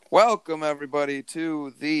Welcome, everybody,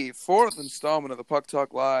 to the fourth installment of the Puck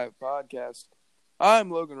Talk Live podcast.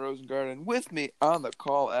 I'm Logan Rosengard, and with me on the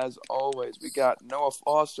call, as always, we got Noah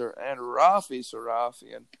Foster and Rafi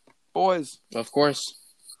Sarafian. Boys, of course.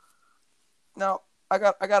 Now, I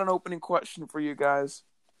got an opening question for you guys.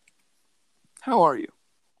 How are you?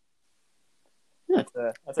 Yeah,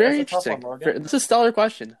 That's very a interesting. tough one, Logan. It's a stellar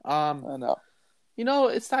question. I know.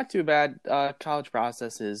 It's not too bad. College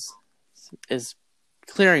process is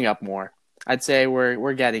clearing up more. I'd say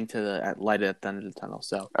we're getting to the light at the end of the tunnel.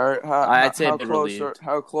 So, All right, I'd say how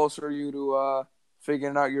close are you to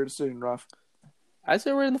figuring out your decision, Raf? I'd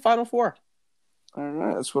say we're in the Final Four. All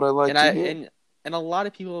right, that's what I like to hear. And a lot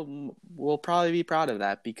of people will probably be proud of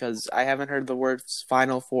that because I haven't heard the words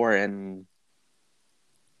Final Four in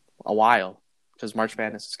a while because March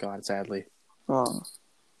Madness is gone, sadly. Oh,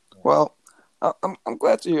 well, I'm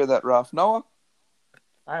glad to hear that, Raf. Noah?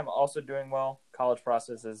 I'm also doing well. College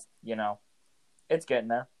process is, it's getting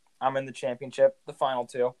there. I'm in the championship, the final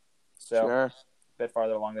two, so Sure. a bit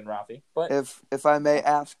farther along than Rafi. But if I may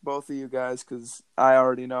ask both of you guys, because I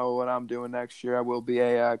already know what I'm doing next year, I will be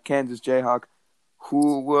a Kansas Jayhawk.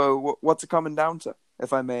 What's it coming down to,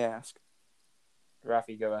 if I may ask?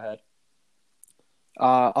 Rafi, go ahead.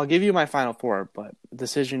 I'll give you my Final Four, but the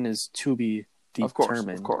decision is to be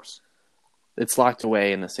determined. Of course. It's locked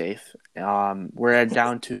away in the safe. We're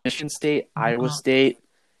down to Michigan State, Iowa State,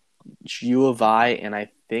 U of I, and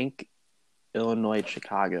I think Illinois,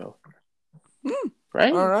 Chicago.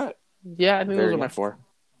 Right? All right. Yeah, I think those are my four.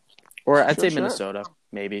 Or I'd say Minnesota,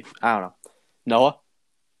 maybe. I don't know. Noah?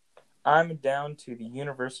 I'm down to the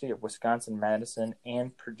University of Wisconsin-Madison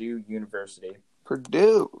and Purdue University.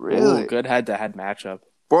 Purdue, really? Ooh, good head-to-head matchup.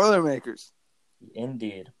 Boilermakers.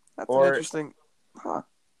 Indeed. That's an interesting... Huh.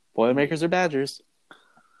 Boilermakers or Badgers?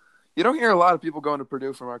 You don't hear a lot of people going to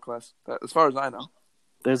Purdue from our class, as far as I know.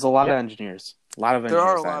 There's a lot of engineers. There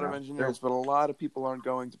are a lot of engineers, but a lot of people aren't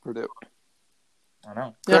going to Purdue. I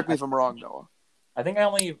know. Correct me if I'm wrong, Noah. I think I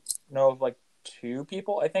only know of like two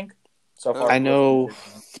people, so far. I know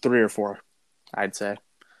 3 or 4, I'd say.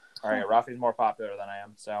 All right, Rafi's more popular than I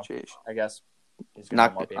am, so Jeez. I guess he's going to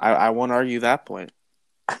have more people. I won't argue that point.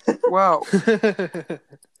 Well,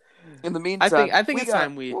 in the meantime, I think it's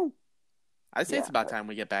time we. I say it's about time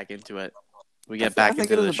we get back into it. We get back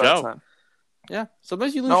into the show. Time. Yeah.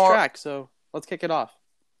 Sometimes you lose track, so let's kick it off.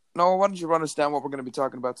 Noah, why don't you run us down what we're going to be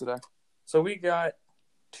talking about today? So we got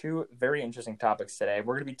 2 very interesting topics today.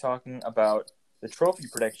 We're going to be talking about the trophy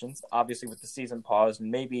predictions, obviously with the season paused and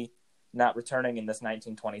maybe not returning in this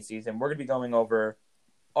 1920 season. We're going to be going over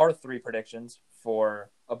our 3 predictions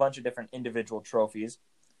for a bunch of different individual trophies.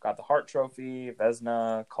 Got the Hart Trophy,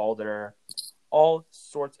 Vezina, Calder, all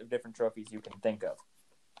sorts of different trophies you can think of.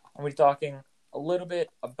 And we're talking a little bit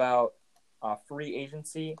about free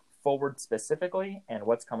agency forward specifically and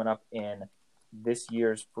what's coming up in this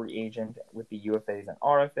year's free agent with the UFAs and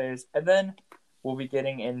RFAs. And then we'll be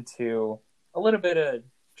getting into a little bit of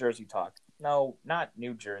jersey talk. No, not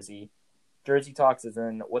new jersey. Jersey talks is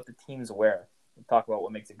in what the teams wear. We'll talk about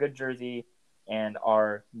what makes a good jersey and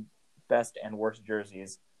our best and worst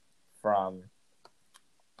jerseys from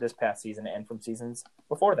this past season and from seasons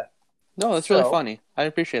before that. No, that's really funny. I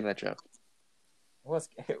appreciate that joke. Jeez,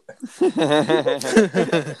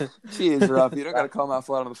 Rafi, you don't got to come out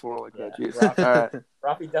flat on the floor like that. Jeez.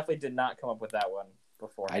 Rafi definitely did not come up with that one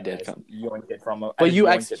before. I did. But you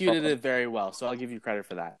executed it very well, so I'll give you credit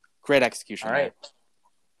for that. Great execution. All right.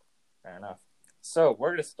 Fair enough. So we're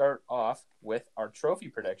going to start off with our trophy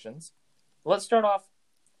predictions. Let's start off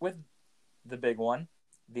with the big one,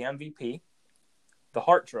 the MVP, the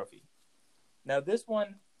Hart Trophy. Now, this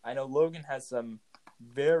one, I know Logan has some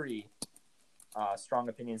very strong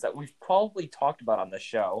opinions that we've probably talked about on the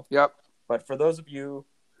show. Yep. But for those of you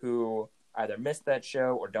who either missed that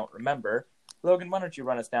show or don't remember, Logan, why don't you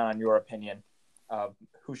run us down on your opinion of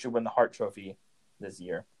who should win the Hart Trophy this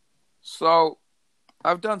year? So,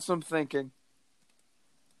 I've done some thinking.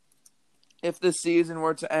 If this season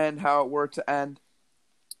were to end how it were to end,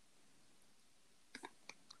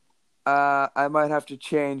 I might have to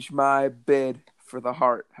change my bid for the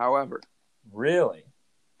Hart. However,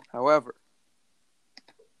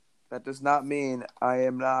 that does not mean I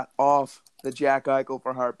am not off the Jack Eichel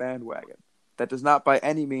for Hart bandwagon. That does not by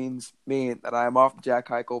any means mean that I am off the Jack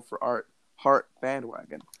Eichel for Hart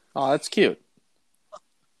bandwagon. Oh, that's cute.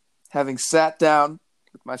 Having sat down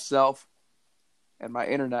with myself and my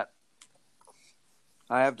internet,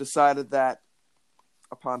 I have decided that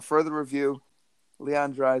upon further review,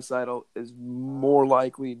 Leon Draisaitl is more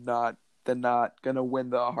likely than not going to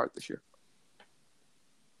win the Hart this year.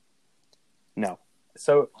 No.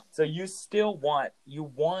 So you still want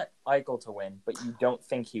Eichel to win, but you don't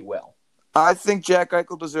think he will. I think Jack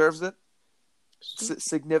Eichel deserves it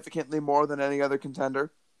significantly more than any other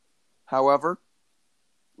contender. However,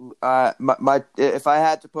 my if I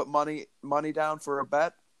had to put money down for a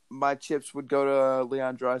bet, my chips would go to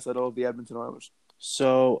Leon Draisaitl of the Edmonton Oilers.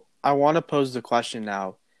 So I want to pose the question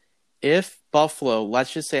now. If Buffalo,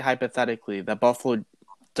 let's just say hypothetically, that Buffalo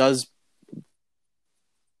does,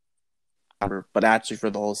 but actually for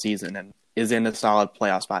the whole season and is in a solid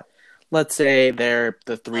playoff spot. Let's say they're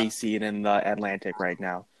the 3 seed in the Atlantic right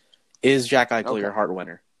now. Is Jack Eichel your Hart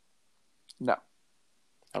winner? No.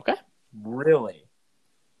 Okay. Really?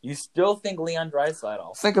 You still think Leon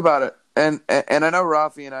Draisaitl? Think about it, and I know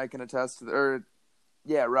Rafi and I can attest to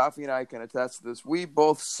this. We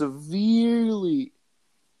both severely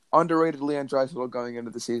underrated Leon Draisaitl going into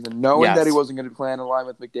the season, knowing that he wasn't going to play in line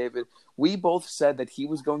with McDavid. We both said that he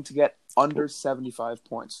was going to get under 75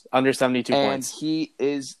 points, under 72 points, and he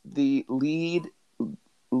is the league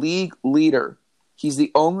leader. He's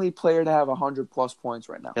the only player to have 100-plus points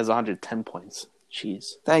right now. He has 110 points.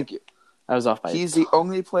 Jeez. Thank you. I was off by. He's the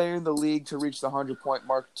only player in the league to reach the 100-point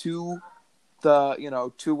mark to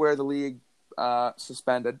where the league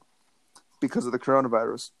suspended because of the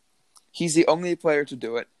coronavirus. He's the only player to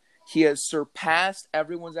do it. He has surpassed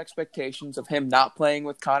everyone's expectations of him not playing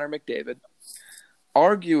with Connor McDavid.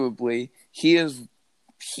 Arguably, he has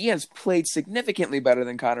played significantly better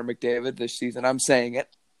than Connor McDavid this season. I'm saying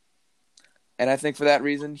it. And I think for that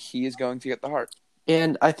reason, he is going to get the Hart.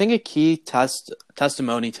 And I think a key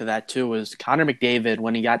testimony to that, too, was Connor McDavid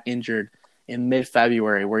when he got injured in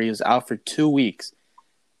mid-February, where he was out for 2 weeks.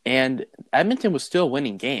 And Edmonton was still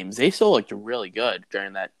winning games. They still looked really good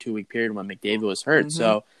during that 2-week period when McDavid was hurt. Mm-hmm.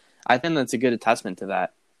 So I think that's a good testament to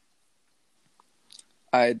that.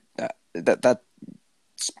 That's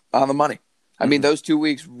on the money. I mean, those 2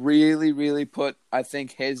 weeks really, really put, I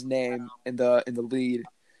think, his name in the lead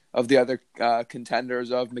of the other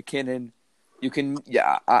contenders of McKinnon.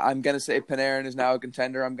 I'm going to say Panarin is now a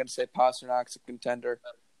contender. I'm going to say Pasternak's a contender.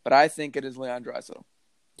 But I think it is Leon Draisaitl.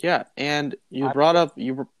 Yeah, and you brought up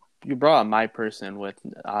my person with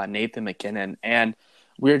Nathan McKinnon, and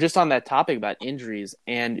we were just on that topic about injuries.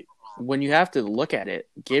 And when you have to look at it,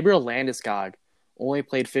 Gabriel Landeskog only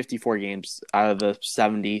played 54 games out of the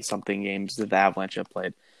 70-something games that the Avalanche have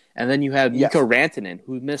played. And then you have Mikko Rantanen,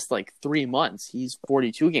 who missed like 3 months. He's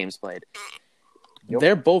 42 games played. Yep.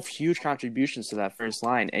 They're both huge contributions to that first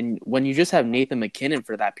line. And when you just have Nathan McKinnon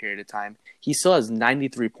for that period of time, he still has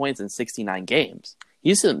 93 points in 69 games.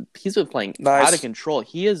 He's been playing out of control.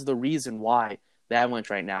 He is the reason why the Avalanche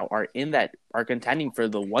right now are contending for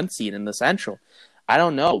the 1 seed in the Central. I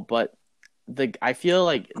don't know, but I feel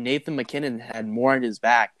like Nathan McKinnon had more on his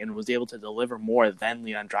back and was able to deliver more than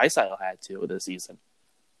Leon Draisaitl had to this season.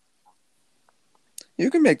 You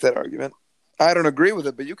can make that argument. I don't agree with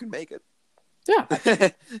it, but you can make it. Yeah.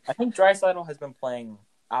 I think Draisaitl has been playing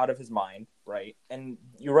out of his mind, right? And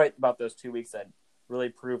you're right about those 2 weeks that really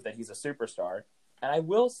proved that he's a superstar. And I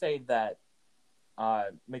will say that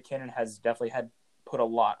McKinnon has definitely had put a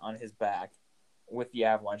lot on his back with the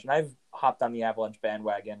Avalanche. And I've hopped on the Avalanche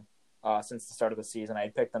bandwagon since the start of the season. I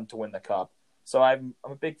had picked them to win the Cup. So I'm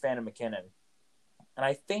a big fan of McKinnon. And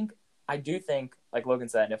I do think, like Logan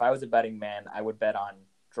said, if I was a betting man, I would bet on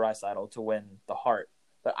Draisaitl to win the Hart.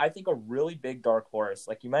 But I think a really big dark horse,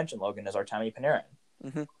 like you mentioned, Logan, is Artemi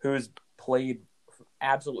Panarin, who's played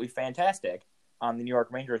absolutely fantastic on the New York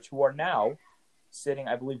Rangers, who are now sitting,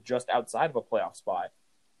 I believe, just outside of a playoff spot,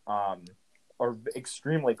 or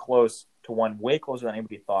extremely close to one, way closer than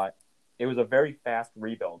anybody thought. It was a very fast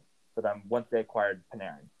rebuild for them once they acquired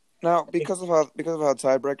Panarin. Now, because of how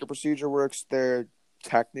tiebreaker procedure works, they're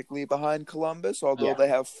technically behind Columbus, although they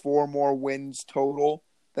have 4 more wins total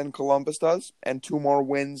than Columbus does, and 2 more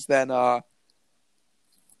wins than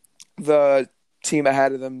the team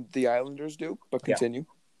ahead of them, the Islanders, do. But continue.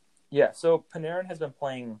 Yeah, so Panarin has been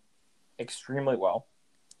playing extremely well.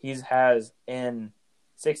 He has, in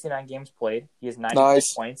 69 games played, he has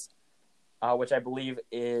 96 points, which I believe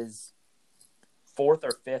is 4th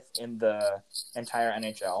or 5th in the entire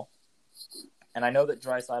NHL. And I know that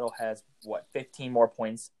Draisaitl has, 15 more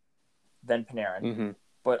points than Panarin,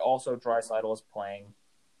 but also Draisaitl is playing,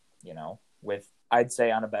 with, I'd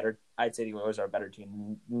say the Oilers are a better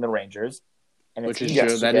team than the Rangers. And which is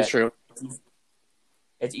true. That is true.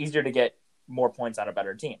 It's easier to get more points on a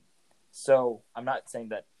better team. So I'm not saying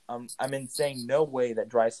that. I'm saying no way that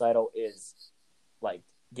Draisaitl is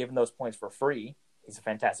given those points for free. He's a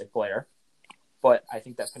fantastic player, but I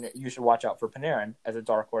think that you should watch out for Panarin as a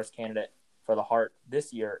dark horse candidate for the Heart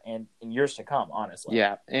this year and in years to come, honestly.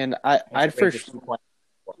 Yeah, and And I'd they for just keep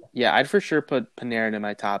playing. I'd for sure put Panarin in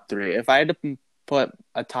my top three. If I had to put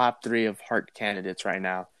a top three of Hart candidates right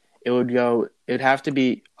now, it'd have to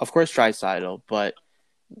be, of course, Draisaitl, but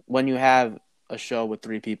when you have a show with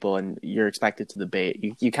three people and you're expected to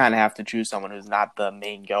debate, you kind of have to choose someone who's not the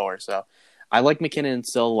main goer. So I like McKinnon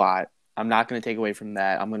still a lot. I'm not going to take away from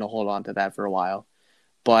that. I'm going to hold on to that for a while.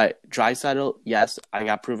 But Draisaitl, yes, I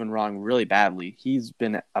got proven wrong really badly. He's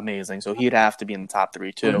been amazing, so he'd have to be in the top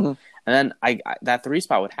three too. Mm-hmm. And then that three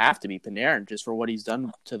spot would have to be Panarin just for what he's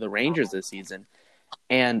done to the Rangers this season.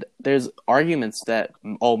 And there's arguments that,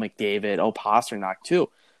 McDavid, Pasternak too.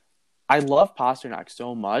 I love Pasternak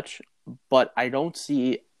so much, but I don't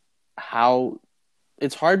see how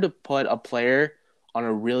it's hard to put a player on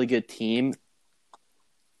a really good team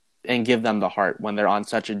and give them the Hart when they're on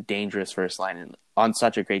such a dangerous first line and on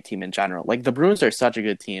such a great team in general. Like the Bruins are such a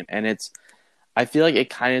good team, and I feel like it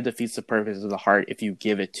kind of defeats the purpose of the Hart if you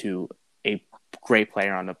give it to a great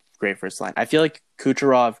player on a great first line. I feel like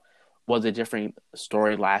Kucherov was a different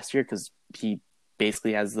story last year because he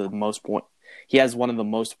basically has the most point. He has one of the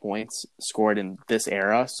most points scored in this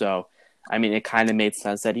era, so I mean, it kind of made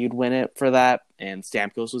sense that he'd win it for that. And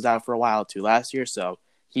Stamkos was out for a while too last year, so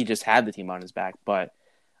he just had the team on his back. But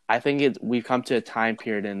I think we've come to a time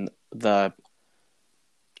period in the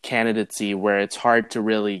candidacy where it's hard to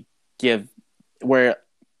really where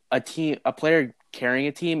a player carrying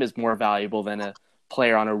a team is more valuable than a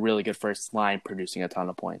player on a really good first line producing a ton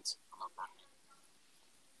of points.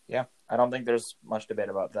 Yeah, I don't think there's much debate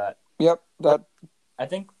about that. Yep. I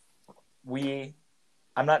think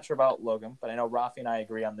I'm not sure about Logan, but I know Rafi and I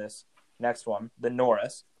agree on this next one, the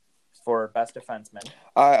Norris for best defenseman.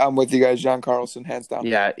 I'm with you guys, John Carlson, hands down.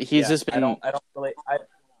 Yeah, he's just been. I don't really.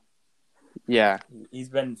 Yeah, he's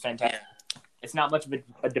been fantastic. It's not much of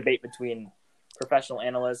a debate between professional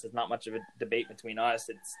analysts. It's not much of a debate between us.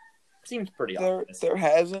 It seems pretty obvious. There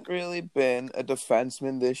hasn't really been a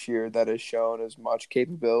defenseman this year that has shown as much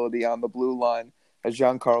capability on the blue line as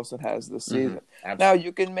John Carlson has this season. Now,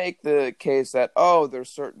 you can make the case that, there's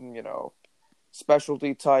certain,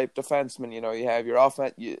 specialty type defensemen. You have your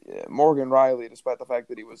offense. Morgan Riley, despite the fact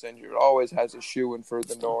that he was injured, always has a shoe in for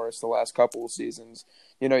the Norris the last couple of seasons.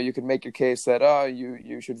 You can make your case that,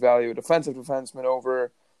 you should value a defensive defenseman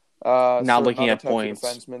over not looking at points.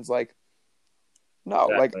 Defensemen's no,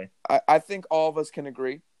 exactly. I think all of us can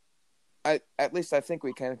agree. At least I think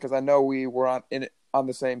we can, because I know we were on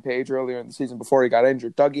the same page earlier in the season before he got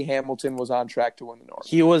injured. Dougie Hamilton was on track to win the North.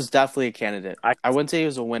 He was definitely a candidate. I wouldn't say he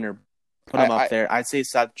was a winner. Put him up there. I'd say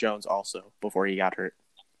Seth Jones also before he got hurt.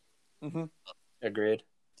 Mm-hmm. Agreed.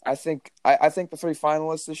 I think the three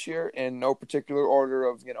finalists this year, in no particular order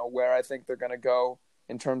of where I think they're going to go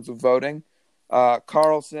in terms of voting,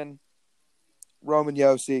 Carlson, Roman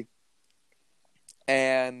Josi,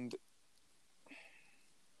 and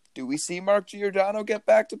do we see Mark Giordano get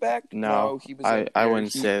back-to-back? No, he was. I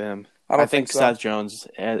wouldn't say them. I think so. Seth Jones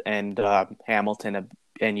and Hamilton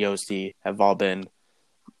and Josi have all been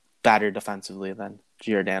better defensively than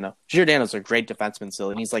Giordano. Giordano's a great defenseman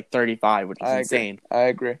still, and he's 35, which is insane. I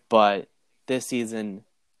agree. But this season,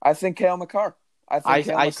 I think Cale Makar. I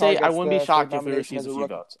wouldn't be shocked if we received a few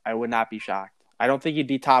votes. I would not be shocked. I don't think he'd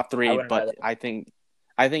be top three, but I think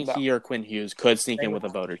he or Quinn Hughes could sneak in with a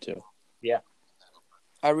vote or two. Yeah.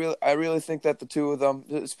 I really think that the two of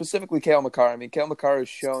them, specifically Cale Makar. I mean, Cale Makar has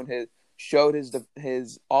showed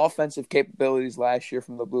his offensive capabilities last year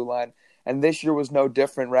from the blue line, and this year was no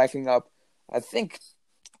different. Racking up, I think,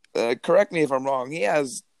 correct me if I'm wrong, he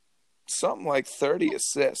has something like 30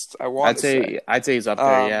 assists. I'd say he's up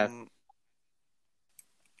there. Yeah.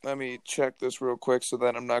 Let me check this real quick so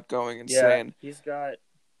that I'm not going insane. He's got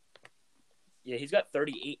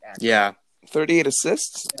 38. Actually. Yeah. 38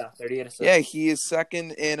 assists? Yeah, 38 assists. Yeah, he is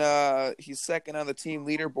second he's second on the team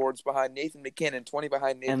leaderboards behind Nathan McKinnon, 20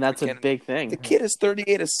 behind Nathan McKinnon. And that's a big thing. The kid has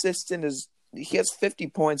 38 assists he has 50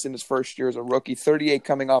 points in his first year as a rookie, 38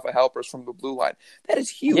 coming off of helpers from the blue line. That is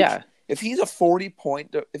huge. Yeah. If he's a 40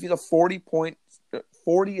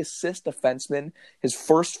 assist defenseman his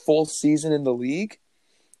first full season in the league,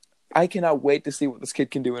 I cannot wait to see what this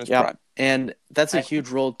kid can do in his prime. And that's a huge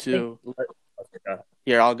role too.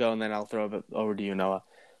 Here, I'll go and then I'll throw it over to you, Noah.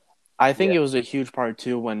 I think it was a huge part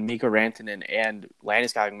too when Mikko Rantanen and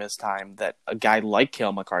Landeskog missed time that a guy like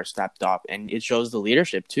Cale Makar stepped up, and it shows the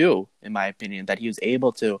leadership too, in my opinion, that he was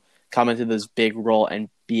able to come into this big role and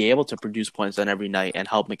be able to produce points on every night and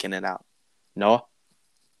help McKinnon out. Noah?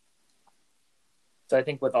 So I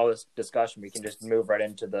think with all this discussion, we can just move right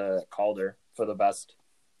into the Calder for the best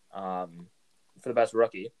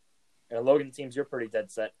rookie. And Logan, it seems you're pretty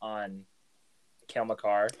dead set on Cale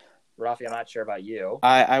Makar. Rafi, I'm not sure about you.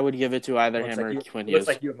 I would give it to either Looks him like or you, Quinn looks Hughes.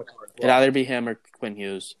 like you have Makar as It'd well. either be him or Quinn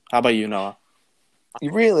Hughes. How about you, Noah?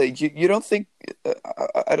 You don't think?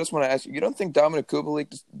 I just want to ask you. You don't think Dominic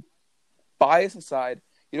Kubalik, bias aside,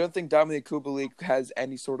 you don't think Dominic Kubalik has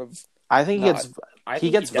any sort of? I think Nod. he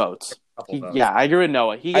gets votes. Votes. Yeah, I agree with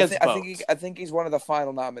Noah. He gets votes. I think he's one of the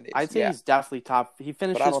final nominees. I'd say he's definitely top. He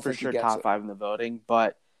finishes for sure top 5 in the voting,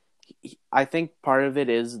 but I think part of it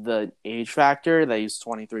is the age factor that he's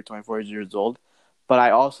 23, 24 years old. But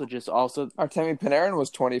I also Artemi Panarin was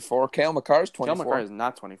 24. Cale Makar's 24. Cale Makar is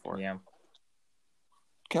not 24. Yeah.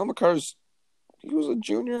 Cale Makar's he was a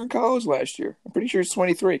junior in college last year. I'm pretty sure he's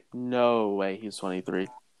 23. No way, he's 23.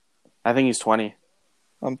 I think he's 20.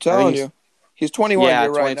 I'm telling you, he's 21. Yeah,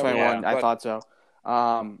 you're right. 2021. I thought so.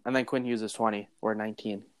 And then Quinn Hughes is 20 or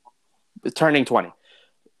 19, turning 20.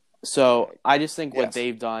 So I just think what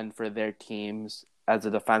they've done for their teams as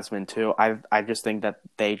a defenseman too. I just think that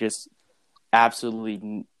they just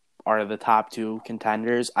absolutely are the top 2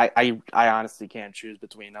 contenders. I honestly can't choose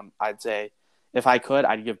between them. I'd say if I could,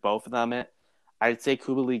 I'd give both of them it. I'd say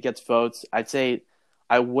Kubalik gets votes. I'd say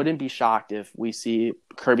I wouldn't be shocked if we see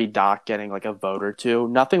Kirby Dach getting like a vote or two.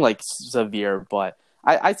 Nothing like severe, but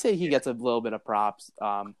I'd say he gets a little bit of props.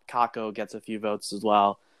 Kakko gets a few votes as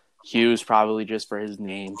well. Hughes probably just for his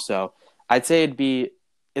name. So I'd say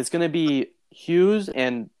it's going to be Hughes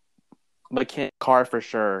and Makar for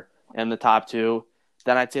sure in the top 2.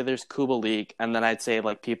 Then I'd say there's Kubalik, and then I'd say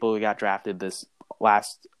like people who got drafted this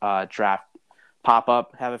last draft pop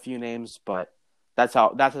up have a few names, but that's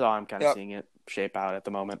how I'm kind of seeing it shape out at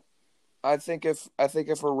the moment. I think if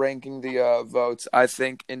we're ranking the votes, I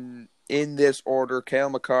think in this order: Cale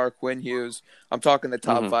Makar, Quinn Hughes. I'm talking the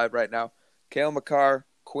top 5 right now: Cale Makar,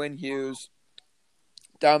 Quinn Hughes,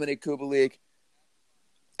 Dominic Kubalik,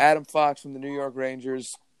 Adam Fox from the New York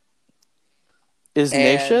Rangers. Is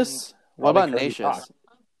Nashis? What about Nashis?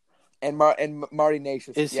 And Marty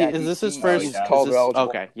Nashis. Is this his first? He's Calder eligible.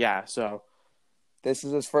 Okay, yeah. So this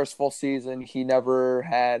is his first full season. He never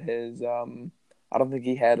had his. I don't think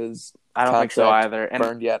he had his. I don't think so either. And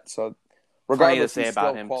burned yet. So, regardless, to say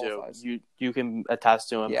about him qualifies. Too. You can attest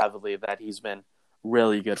to him heavily that he's been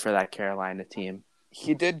really good for that Carolina team.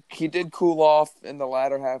 He did cool off in the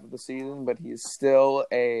latter half of the season, but he's still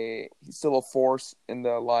a force in the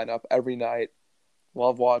lineup every night.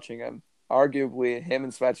 Love watching him. Arguably, him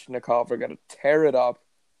and Svechnikov are going to tear it up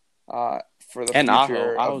for the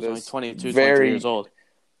future. Aho was only 22, 23 years old.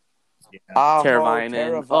 Aho,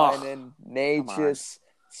 Teravainen, Nashis,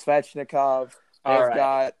 Svechnikov. They've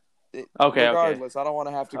got. Regardless, I don't want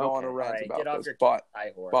to have to go on a rant about this, but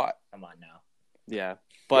come on now. Yeah,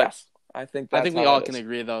 but yes, I think we all can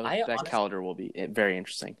agree though that Calder will be very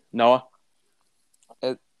interesting. Noah,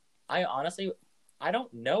 I honestly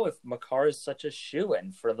don't know if Makar is such a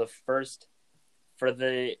shoo-in for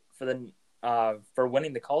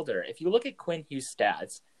winning the Calder. If you look at Quinn Hughes'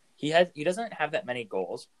 stats, he doesn't have that many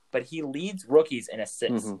goals, but he leads rookies in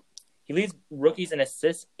assists. Mm-hmm. He leads rookies in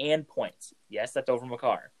assists and points. Yes, that's over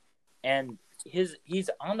Makar. And he's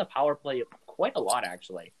on the power play quite a lot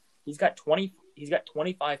actually. He's got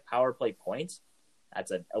 25 power play points.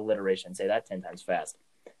 That's an alliteration. Say that 10 times fast.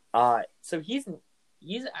 So he's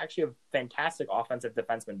actually a fantastic offensive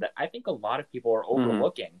defenseman that I think a lot of people are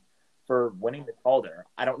overlooking for winning the Calder.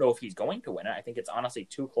 I don't know if he's going to win it. I think it's honestly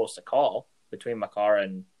too close to call between Makar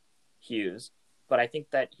and Hughes. But I think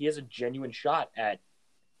that he has a genuine shot at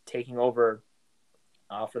taking over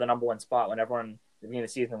for the number 1 spot when everyone at the beginning of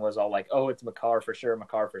the season was all like, "Oh, it's Makar for sure."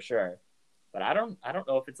 But I don't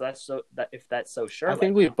know if that's so sure. I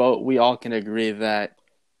think we all can agree that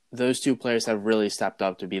those two players have really stepped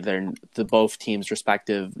up to be the both teams'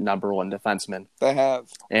 respective number 1 defensemen. They have,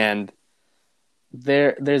 and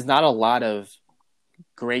there's not a lot of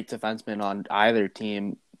great defensemen on either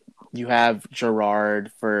team. You have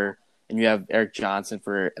Gerard and you have Eric Johnson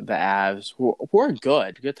for the Avs, who are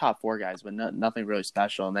good top 4 guys, but nothing really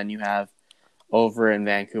special. And then you have over in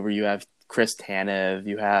Vancouver, you have Chris Tanev,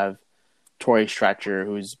 you have Torrey Stretcher,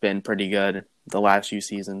 who's been pretty good the last few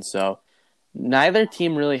seasons. So neither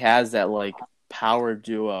team really has that like power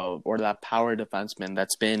duo or that power defenseman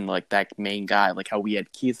that's been like that main guy, like how we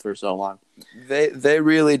had Keith for so long. They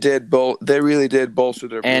really did bolster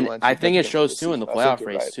their blue line. And I think it shows too in the playoff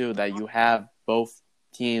race too that you have both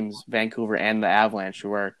teams, Vancouver and the Avalanche,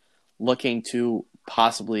 who are looking to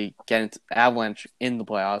possibly get into Avalanche in the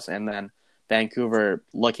playoffs, and then Vancouver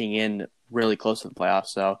looking in really close to the playoffs.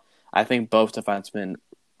 So I think both defensemen,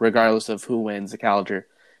 regardless of who wins the Calder,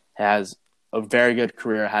 has a very good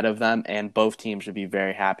career ahead of them, and both teams should be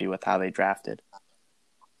very happy with how they drafted.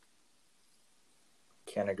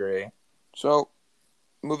 Can't agree. So,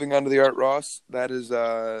 moving on to the Art Ross, that is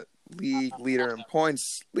league leader in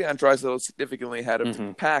points. Leon Draisaitl is significantly ahead of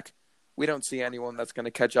the pack. We don't see anyone that's going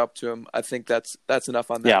to catch up to him. I think that's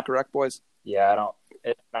enough on that. Yeah. Correct, boys? Yeah, I don't.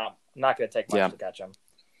 It's not going to take much to catch him.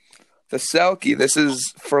 The Selke, this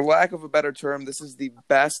is, for lack of a better term, this is the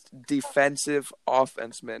best defensive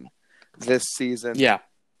offenseman this season. Yeah,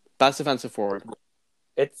 best defensive forward.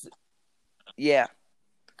 Yeah.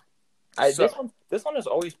 This one is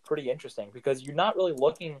always pretty interesting because you're not really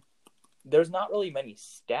looking. There's not really many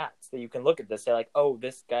stats that you can look at this say like, oh,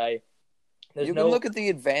 this guy. You can look at the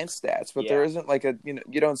advanced stats, but there isn't like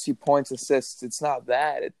you don't see points, assists. It's not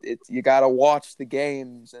that. You got to watch the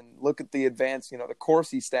games and look at the advanced, the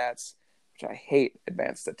Corsi stats, which I hate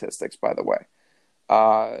advanced statistics, by the way.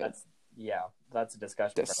 That's a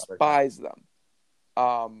discussion. Despise them.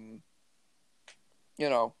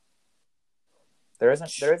 There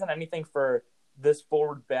isn't anything for this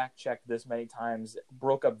forward back check this many times,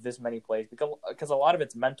 broke up this many plays because a lot of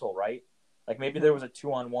it's mental, right? Like maybe there was a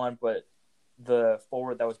 2-on-1, but the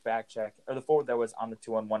forward that was back check or the forward that was on the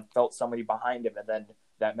 2-on-1 felt somebody behind him and then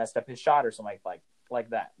that messed up his shot or something like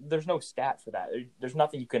that. There's no stat for that. There's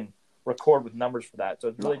nothing you can record with numbers for that. So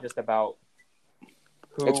it's really just about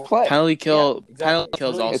who. It's play. Penalty kill. Yeah, exactly. Penalty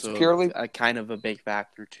kill is also purely a kind of a big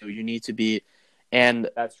factor too. You need to be,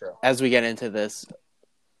 and that's true. As we get into this,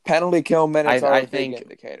 penalty kill minutes are a think big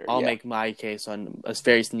indicator. I'll make my case on a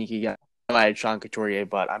very sneaky guy. I had Sean Couturier,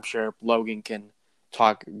 but I'm sure Logan can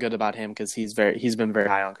talk good about him because he's been very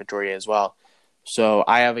high on Couturier as well. So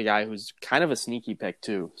I have a guy who's kind of a sneaky pick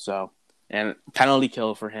too. So and penalty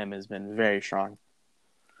kill for him has been very strong.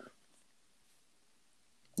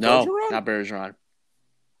 No, Bergeron? not Bergeron.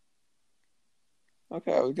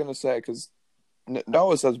 Okay, I was gonna say because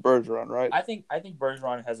Noah says Bergeron, right? I think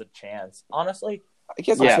Bergeron has a chance. Honestly,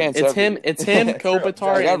 he has a chance. It's him. Year. It's him.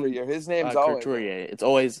 Kopitar every year. His name's always Couturier. It's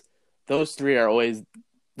always those three are always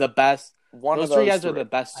the best. Those three guys are the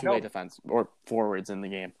best two-way defense or forwards in the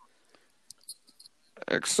game.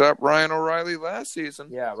 Except Ryan O'Reilly last season.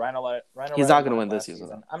 Yeah, Ryan O'Reilly. He's not going to win this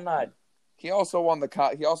season. I'm not. He also won the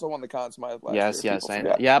Conn Smythe last year. Yes, I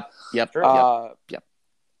know. Yep. Yep.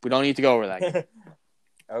 We don't need to go over that.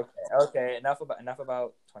 Okay. Enough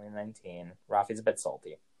about 2019. Rafi's a bit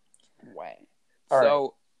salty. Wow.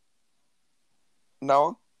 So,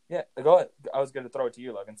 Noah? Yeah, go ahead. I was going to throw it to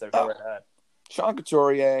you, Logan, so go right ahead. Sean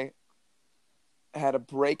Couturier had a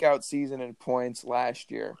breakout season in points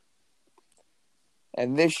last year.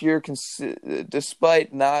 And this year,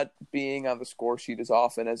 despite not being on the score sheet as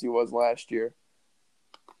often as he was last year,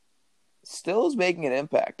 still is making an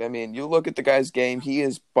impact. I mean, you look at the guy's game, he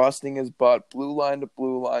is busting his butt, blue line to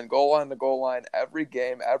blue line, goal line to goal line, every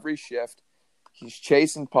game, every shift. He's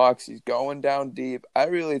chasing pucks. He's going down deep. I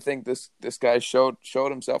really think this guy showed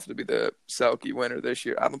himself to be the Selke winner this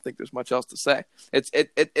year. I don't think there's much else to say.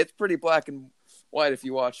 It's pretty black and white if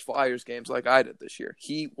you watch Flyers games like I did this year.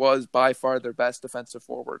 He was by far their best defensive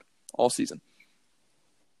forward all season.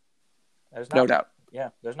 No doubt. Yeah,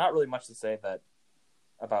 there's not really much to say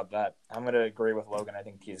about that. I'm going to agree with Logan. I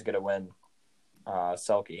think he's going to win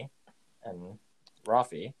Selke and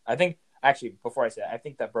Rafi. I think, actually, before I say that, I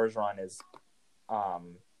think that Bergeron is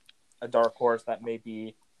a dark horse that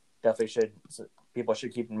people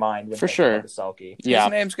should keep in mind when for sure. Selke. Yeah.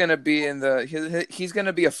 His name's going to be he's going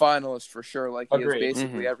to be a finalist for sure, like he is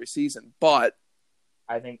basically every season. But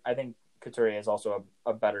I think Couturier is also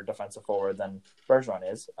a better defensive forward than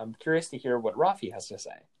Bergeron is. I'm curious to hear what Rafi has to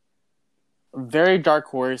say. Very dark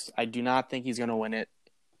horse. I do not think he's going to win it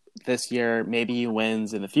this year. Maybe he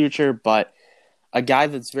wins in the future, but a guy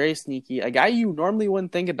that's very sneaky, a guy you normally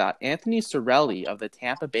wouldn't think about, Anthony Cirelli of the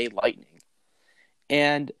Tampa Bay Lightning.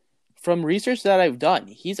 And from research that I've done,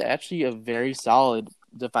 he's actually a very solid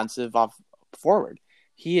defensive forward.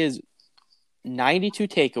 He is 92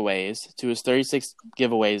 takeaways to his 36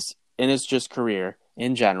 giveaways in his just career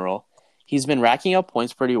in general. He's been racking up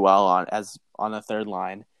points pretty well on the third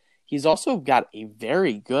line. He's also got a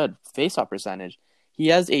very good faceoff percentage.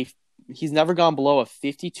 He's never gone below a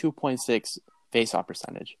 52.6 faceoff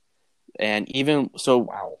percentage, and even so,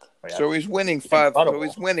 wow. Yeah. So he's winning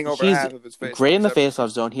he's winning over half of his faceoffs. Great in the faceoff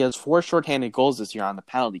zone. He has 4 shorthanded goals this year on the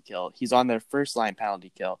penalty kill. He's on their first line penalty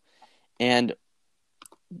kill, and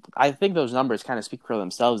I think those numbers kind of speak for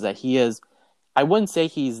themselves. That he is, I wouldn't say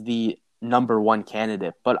he's the number one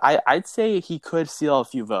candidate, but I'd say he could steal a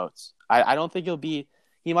few votes. I don't think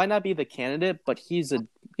he might not be the candidate, but he's a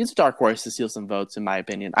dark horse to steal some votes, in my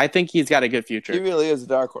opinion. I think he's got a good future. He really is a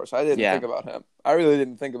dark horse. I didn't think about him. I really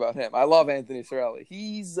didn't think about him. I love Anthony Cirelli.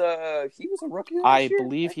 He was a rookie last year. I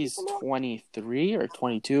believe he's 23 or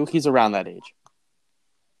 22. He's around that age.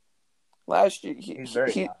 Last year, He's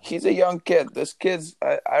very young. he's a young kid. This kid's,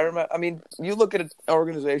 I remember. I mean, you look at an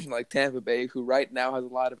organization like Tampa Bay, who right now has a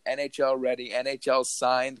lot of NHL ready, NHL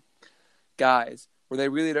signed guys, where they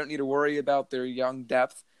really don't need to worry about their young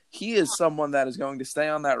depth. He is someone that is going to stay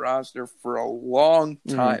on that roster for a long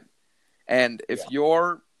time. And if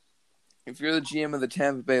you're the GM of the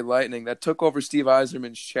Tampa Bay Lightning that took over Steve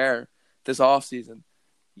Yzerman's chair this offseason,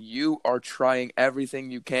 you are trying everything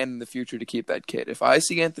you can in the future to keep that kid. If I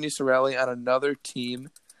see Anthony Cirelli on another team,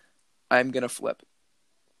 I'm gonna flip.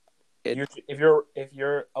 If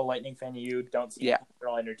you're a Lightning fan, you don't see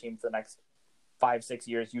Cirelli on your team for the next 5-6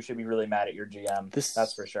 years. You should be really mad at your GM.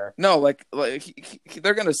 That's for sure. No, like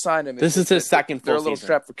they're gonna sign him. This is his second full season. They're a little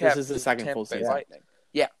strapped for cap. This is his second full season. Lightning.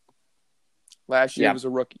 Yeah. Last year he was a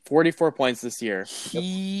rookie. 44 points this year.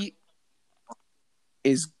 He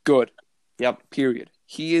is good. Yep. Period.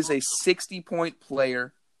 He is a 60-point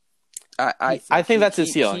player. I think that's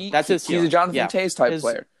his ceiling. That's his ceiling. He's a Jonathan Toews type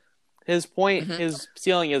player. His point, his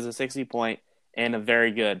ceiling is a 60-point and a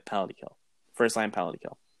very good penalty kill, first line penalty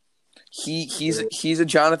kill. He's a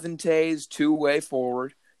Jonathan Toews two-way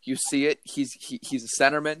forward. You see it. He's a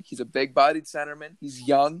centerman. He's a big-bodied centerman. He's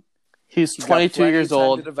young. He's 22 years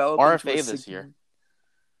old. RFA this year,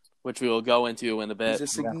 which we will go into in a bit.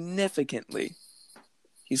 He's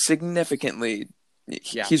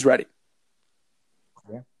ready.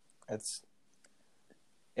 Yeah, it's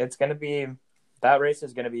gonna be, that race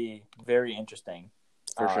is gonna be very interesting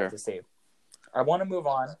for sure to see. I want to move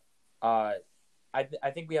on. I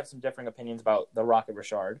think we have some differing opinions about the Rocket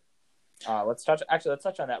Richard. Let's touch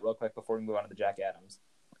on that real quick before we move on to the Jack Adams.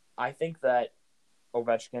 I think that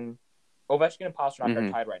Ovechkin and Pastrnak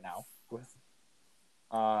are tied right now with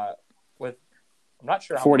I'm not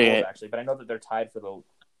sure how many goals actually, but I know that they're tied for the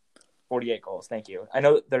 48 goals. Thank you. I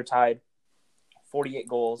know that they're tied 48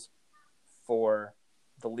 goals for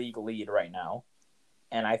the league lead right now,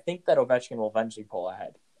 and I think that Ovechkin will eventually pull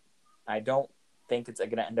ahead. I don't think it's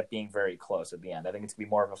going to end up being very close at the end. I think it's going to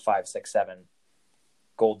be more of a 5, 6, 7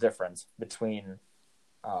 goal difference between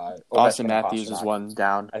Austin Matthews is one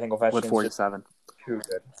down. I think Ovechkin with 47. Too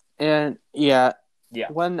good. And yeah.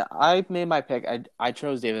 When I made my pick, I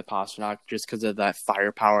chose David Pastrnak just because of that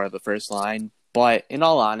firepower of the first line. But in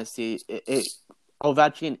all honesty,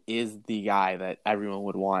 Ovechkin is the guy that everyone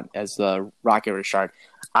would want as the Rocket Richard.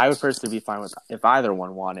 I would personally be fine with if either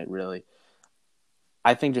one won it, really.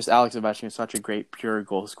 I think just Alex Ovechkin is such a great pure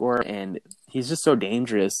goal scorer, and he's just so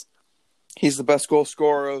dangerous. He's the best goal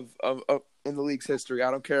scorer of in the league's history. I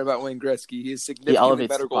don't care about Wayne Gretzky. He's significantly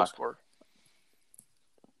better goal scorer.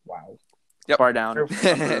 Wow. Yep. Far down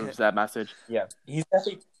approves that message. Yeah, he's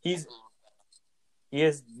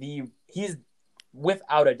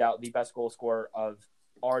without a doubt the best goal scorer of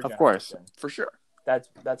our generation. Of course, for sure. That's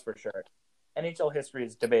for sure. NHL history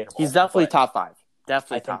is debatable. He's definitely top 5.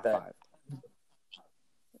 Definitely top 5.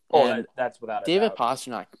 Oh, that's without a David doubt.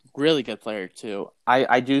 Pastrnak, really good player too.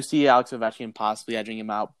 I do see Alex Ovechkin possibly edging him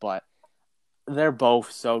out, but they're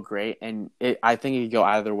both so great, and I think it could go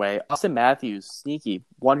either way. Austin Matthews, sneaky,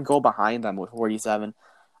 1 goal behind them with 47.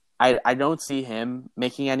 I don't see him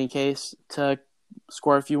making any case to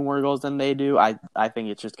score a few more goals than they do. I think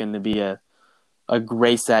it's just going to be a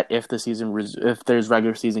great set if there's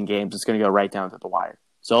regular season games. It's going to go right down to the wire.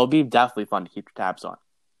 So it'll be definitely fun to keep your tabs on.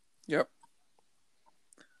 Yep.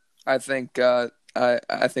 I think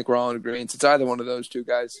we're all in agreement. It's either one of those two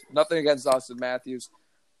guys. Nothing against Austin Matthews.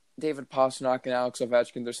 David Pastrnak and Alex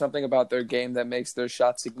Ovechkin, there's something about their game that makes their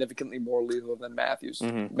shot significantly more lethal than Matthews.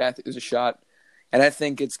 Mm-hmm. Matthews' a shot. And I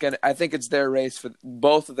think it's their race for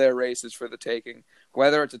both of their races for the taking.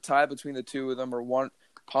 Whether it's a tie between the two of them or one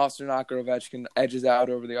Pastrnak or Ovechkin edges out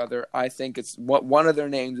over the other, I think it's one of their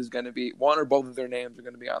names is going to be one or both of their names are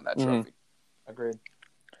going to be on that trophy. Agreed.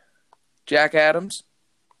 Jack Adams.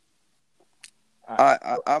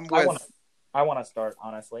 I'm with. I want to start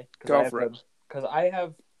honestly. Go for it. Because I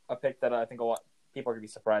have a pick that I think a lot of people are going to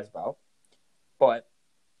be surprised about, but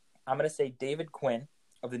I'm going to say David Quinn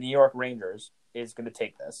of the New York Rangers is going to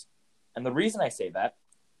take this. And the reason I say that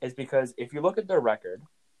is because if you look at their record,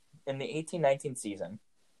 in the 18-19 season,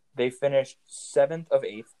 they finished 7th of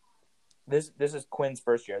 8th. This is Quinn's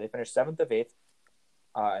first year. They finished 7th of 8th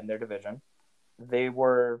in their division. They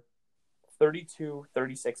were 32,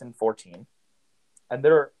 36, and 14. And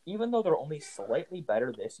even though they're only slightly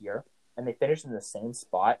better this year, and they finished in the same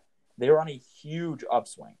spot, they are on a huge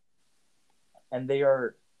upswing. And they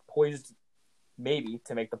are poised maybe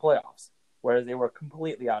to make the playoffs, whereas they were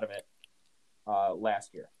completely out of it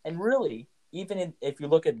last year. And really, even if you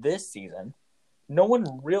look at this season, no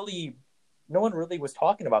one really was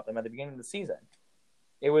talking about them at the beginning of the season.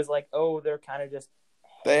 It was like, oh, they're kind of just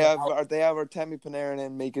They have Artemi Panarin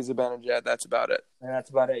and Mika Zibanejad. That's about it. And that's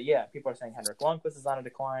about it. Yeah, people are saying Henrik Lundqvist is on a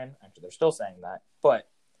decline. Actually, they're still saying that. But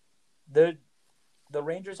the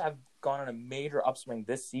Rangers have gone on a major upswing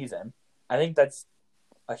this season. I think that's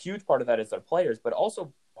a huge part of that is their players, but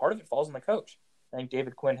also part of it falls on the coach. I think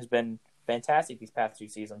David Quinn has been fantastic these past 2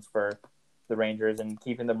 seasons for the Rangers and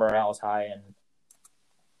keeping the morale high and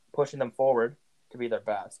pushing them forward to be their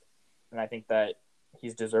best. And I think that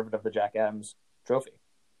he's deserving of the Jack Adams trophy.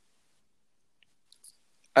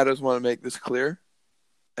 I just want to make this clear,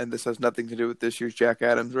 and this has nothing to do with this year's Jack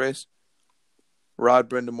Adams race. Rod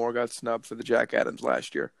Brindamore got snubbed for the Jack Adams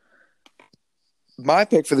last year. My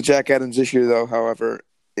pick for the Jack Adams this year, though, however,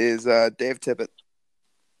 is Dave Tippett,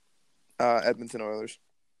 Edmonton Oilers.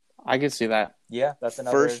 I can see that. Yeah, that's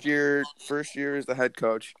another First year as the head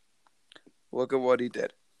coach. Look at what he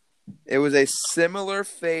did. It was a similar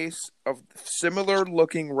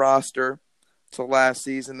looking roster to last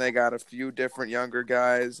season. They got a few different younger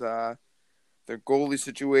guys. Their goalie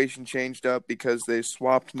situation changed up because they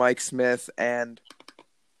swapped Mike Smith and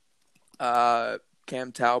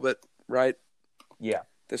Cam Talbot, right? Yeah.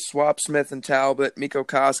 They swapped Smith and Talbot. Mikko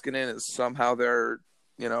Koskinen is somehow their,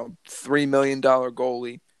 $3 million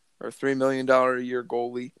goalie or $3 million a year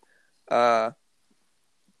goalie. I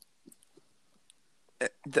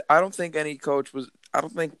don't think any coach was. I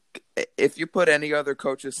don't think if you put any other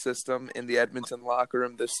coach's system in the Edmonton locker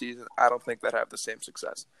room this season, I don't think they'd have the same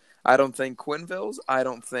success. I don't think Quenneville's. I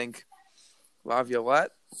don't think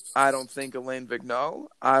Laviolette. I don't think Alain Vigneault.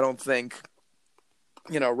 I don't think,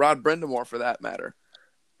 Rod Brindamore for that matter,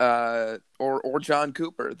 or John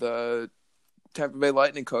Cooper, the Tampa Bay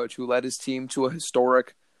Lightning coach who led his team to a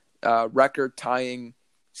historic record-tying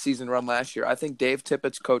season run last year. I think Dave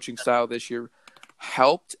Tippett's coaching style this year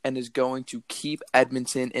helped and is going to keep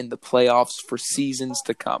Edmonton in the playoffs for seasons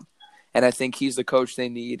to come. And I think he's the coach they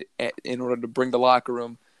need in order to bring the locker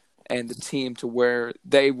room and the team to where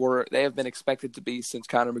they have been expected to be since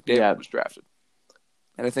Connor McDavid was drafted.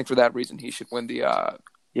 And I think for that reason he should win the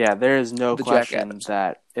there is no question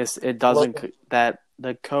that that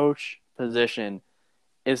the coach position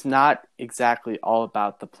is not exactly all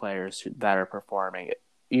about the players that are performing.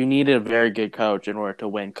 You need a very good coach in order to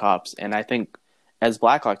win cups, and I think as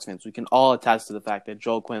Blackhawks fans, we can all attest to the fact that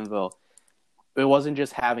Joel Quenneville, it wasn't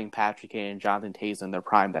just having Patrick Kane and Jonathan Toews in their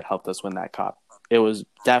prime that helped us win that cup. It was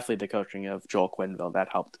definitely the coaching of Joel Quenneville that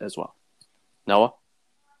helped as well. Noah?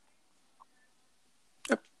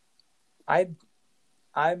 Yep. I'm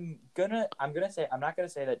not gonna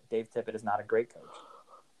say that Dave Tippett is not a great coach.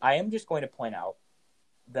 I am just going to point out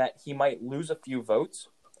that he might lose a few votes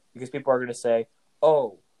because people are going to say,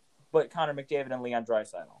 "Oh, but Connor McDavid and Leon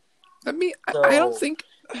Draisaitl." I don't think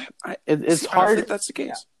it's hard. I don't think that's the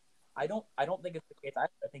case. Yeah. I don't think it's the case. I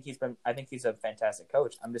think he's a fantastic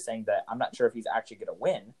coach. I'm just saying that I'm not sure if he's actually going to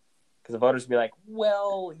win because the voters will be like,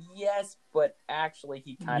 "Well, yes, but actually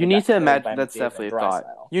he kind of." You need to imagine that's definitely a thought.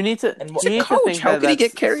 You need to think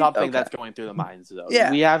that's something that's going through the minds though. Yeah.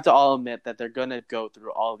 We have to all admit that they're going to go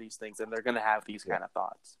through all these things and they're going to have these kind of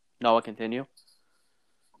thoughts. Noah, continue.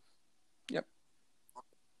 Yep.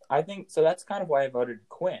 I think so. That's kind of why I voted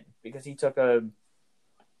Quinn because he took a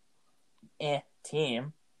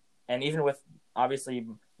team, and even with obviously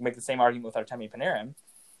make the same argument with Artemi Panarin,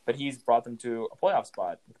 but he's brought them to a playoff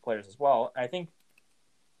spot with players as well. And I think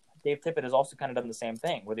Dave Tippett has also kind of done the same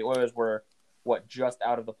thing, where the Oilers were just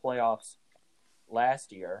out of the playoffs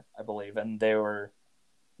last year, I believe, and they were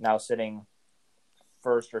now sitting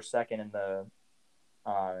first or second in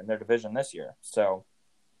their division this year. So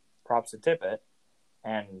props to Tippett.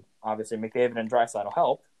 And obviously McDavid and Draisaitl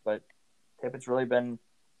helped, but Tippett's really been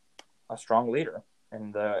a strong leader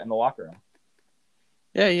in the locker room.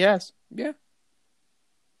 Yeah, yes. Yeah.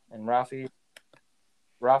 And Rafi,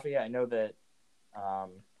 I know that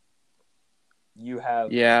you have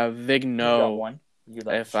Vigneault. one.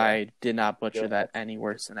 If I did not butcher that any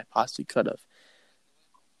worse than I possibly could have.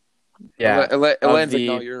 Yeah, Alain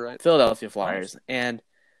Vigneault, you're right. Philadelphia Flyers. And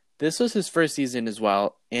this was his first season as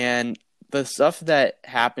well. And the stuff that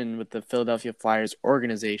happened with the Philadelphia Flyers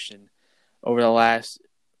organization over the last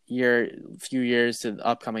few years to the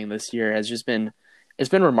upcoming this year has just been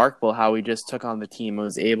remarkable how he just took on the team and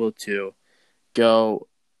was able to go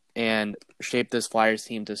and shape this Flyers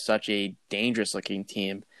team to such a dangerous looking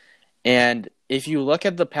team. And if you look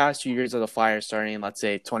at the past few years of the Flyers starting in, let's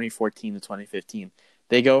say, 2014 to 2015,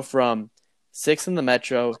 they go from 6th in the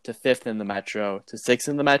Metro to 5th in the Metro to 6th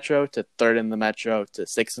in the Metro to 3rd in the Metro to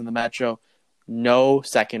 6th in the Metro. No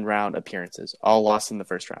second round appearances, all lost in the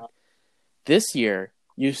first round. This year,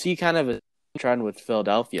 you see kind of a trend with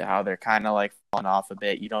Philadelphia, how they're kind of like falling off a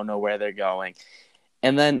bit. You don't know where they're going.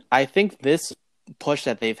 And then I think this push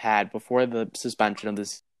that they've had before the suspension of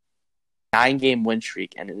this 9-game win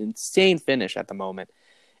streak and an insane finish at the moment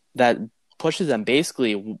that pushes them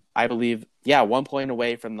basically, I believe, 1 point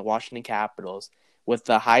away from the Washington Capitals with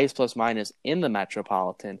the highest plus minus in the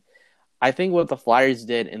Metropolitan. I think what the Flyers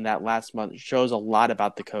did in that last month shows a lot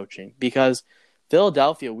about the coaching because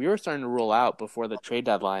Philadelphia, we were starting to rule out before the trade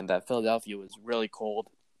deadline that Philadelphia was really cold.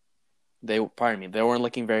 They weren't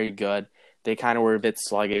looking very good. They kind of were a bit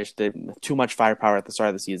sluggish. They too much firepower at the start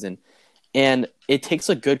of the season. And it takes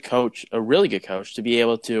a good coach, a really good coach, to be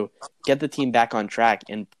able to get the team back on track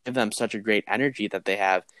and give them such a great energy that they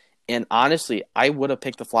have. And honestly, I would have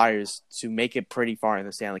picked the Flyers to make it pretty far in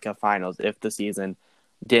the Stanley Cup Finals if the season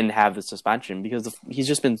didn't have the suspension because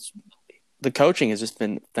the coaching has just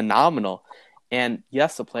been phenomenal. And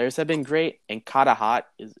yes, the players have been great, and Kata Hot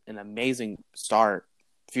is an amazing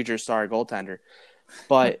future star goaltender.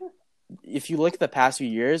 But if you look at the past few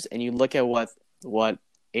years and you look at what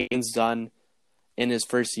Aiden's done in his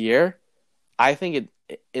first year, I think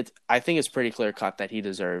it's pretty clear cut that he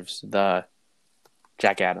deserves the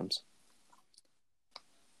Jack Adams.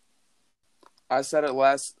 I said it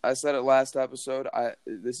last episode.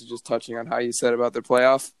 This is just touching on how you said about their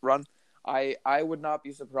playoff run. I would not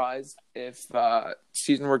be surprised if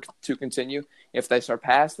season were to continue if they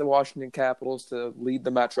surpass the Washington Capitals to lead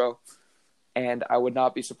the Metro, and I would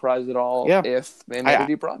not be surprised at all if they made a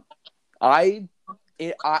deep run. I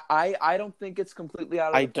don't think it's completely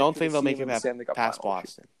out of. I don't think they'll make it past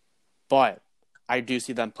Boston, but I do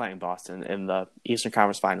see them playing Boston in the Eastern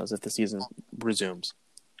Conference Finals if the season resumes.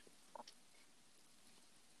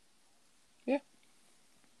 Yeah,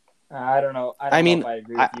 I don't know. I don't know if I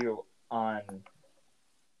agree with you on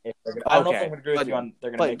if they're gonna, I don't know if I'm going to agree with you on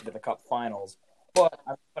they're going to make it to the Cup Finals, but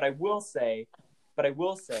I will say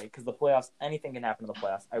because the playoffs, anything can happen in the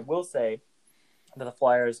playoffs. I will say that the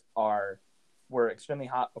Flyers were extremely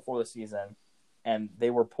hot before the season, and they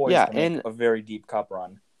were poised to make a very deep Cup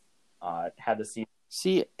run. Had the season.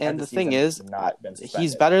 See, and the thing is,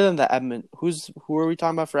 he's better than the Edmonton. Who are we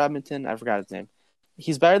talking about for Edmonton? I forgot his name.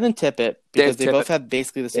 He's better than Tippett because they both have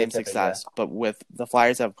basically the same success, but with the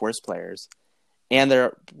Flyers have worse players, and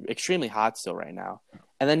they're extremely hot still right now.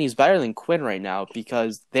 And then he's better than Quinn right now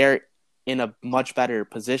because they're in a much better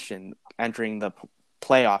position entering the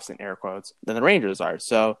playoffs in air quotes than the Rangers are.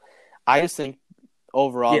 So I just think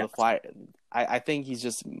overall the Flyers, I think he's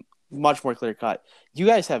just much more clear cut. You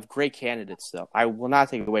guys have great candidates though. I will not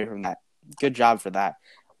take away from that. Good job for that.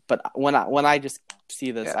 But when I just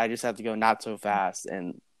see this, I just have to go not so fast,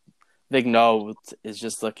 and Vigneault is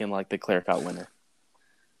just looking like the clear cut winner.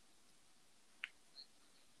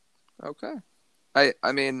 Okay, I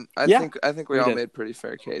think we all made pretty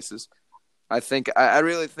fair cases. I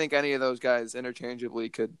really think any of those guys interchangeably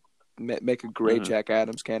could make a great Jack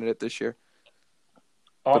Adams candidate this year.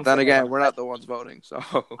 But then again, we're not the ones voting, so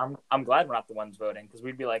I'm glad we're not the ones voting because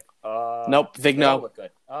we'd be like, nope, Vigneault. Look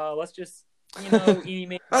good. Let's just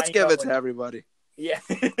let's give it to everybody. Yeah,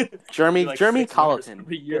 Jeremy Colleton.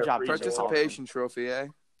 Good job, participation trophy, eh?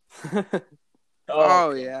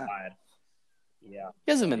 oh yeah. God. Yeah,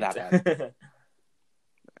 he hasn't been that bad.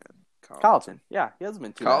 Colleton, yeah, he hasn't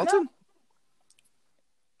been too Colleton?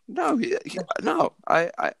 bad. No,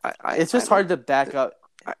 I. It's just hard to back up.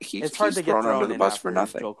 It's hard to get thrown under the bus for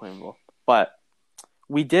nothing. But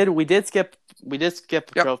we did skip a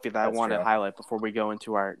trophy that I want to highlight before we go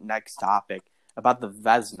into our next topic about the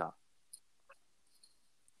Vezina.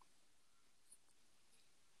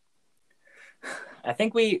 I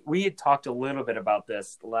think we had talked a little bit about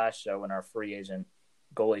this last show in our free agent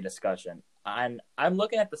goalie discussion. I'm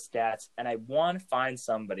looking at the stats, and I want to find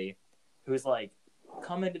somebody who's like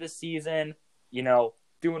come into the season,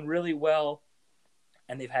 doing really well,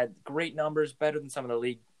 and they've had great numbers, better than some of the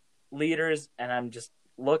league leaders. And I'm just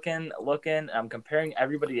looking. I'm comparing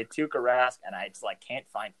everybody to Tuukka Rask, and I just can't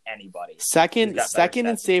find anybody. Second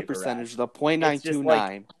in save percentage, the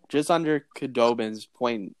 .929, just under Khudobin's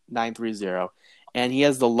 .930. And he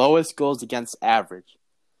has the lowest goals against average.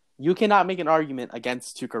 You cannot make an argument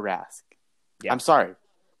against Tuukka Rask. Yeah. I'm sorry.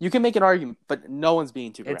 You can make an argument, but no one's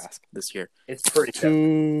beating Tuukka Rask this year. It's pretty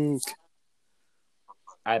good.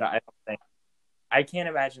 I don't think. I can't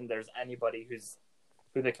imagine there's anybody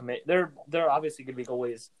who they commit. They're obviously going to be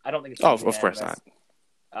goalies. I don't think it's of course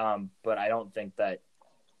not. But I don't think that.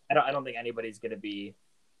 I don't think anybody's going to be.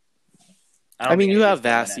 You have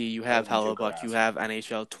Vasi, you have Hellebuck, you have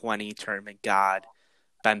NHL 20 tournament god,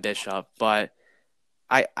 Ben Bishop, but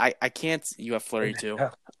I can't. You have Fleury too.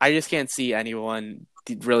 I just can't see anyone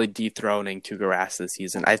really dethroning Tuukka Rask this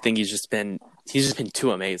season. I think he's just been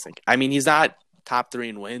too amazing. He's not top 3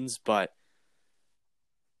 in wins, but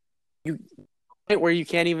where you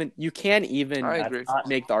can't even I agree.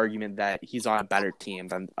 make the argument that he's on a better team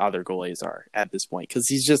than other goalies are at this point because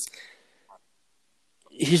he's just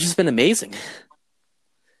been amazing.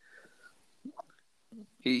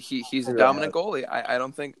 He's a dominant goalie. I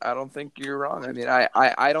don't think you're wrong. I mean,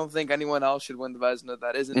 I don't think anyone else should win the Vezina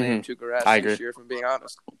that isn't named Tuukka Rask this year, if I'm being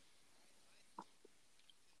honest.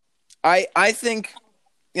 I think,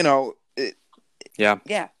 Yeah,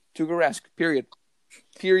 Tuukka Rask, period,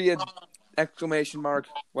 exclamation mark,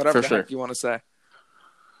 whatever For the heck you want to say.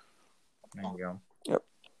 There you go. Yep.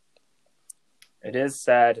 It is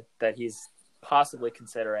sad that he's possibly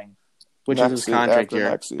considering. which is his contract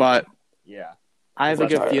year, but Yeah. I have a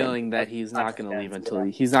That's good tiring. feeling that he's not going to leave until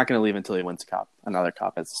he wins a cup, another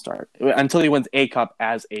cup as a start, until he wins a cup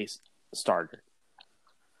as a starter.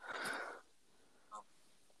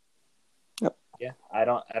 Yeah, I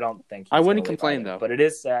don't think I he's wouldn't gonna leave complain, either, though. But it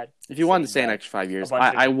is sad. If you wanted to seeing stay an that extra 5 years, a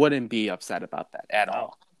bunch of- I wouldn't be upset about that at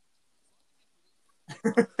all.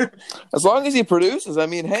 As long as he produces, I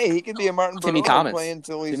mean, hey, he could be a Martin Timmy Bernard Thomas. playing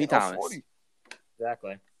until he's Timmy Thomas. 40.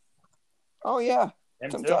 Exactly. Oh yeah, Him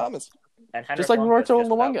Tim too. Thomas. And Henrik Just like Lundqvist Roberto just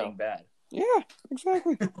without Luongo. being bad. Yeah,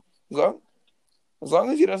 exactly. as long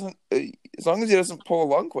as he doesn't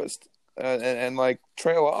pull a Lundqvist and like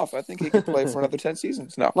trail off, I think he could play for another 10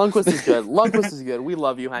 seasons. No, Lundqvist is good. Lundqvist is good. We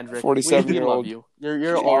love you, Hendrik. 47-year-old. We love you.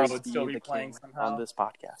 You're Tomorrow always would still the be playing king somehow. on this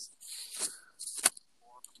podcast.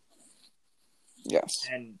 Yes.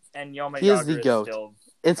 And Yoma He is Yager the GOAT. still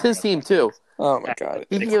It's his team too. Oh my God.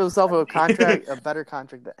 He can give himself a better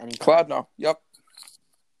contract than any. Cloudno. Yep.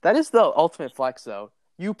 That is the ultimate flex, though.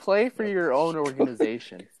 You play for your own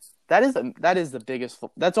organization. That is the biggest.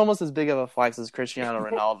 That's almost as big of a flex as Cristiano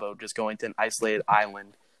Ronaldo just going to an isolated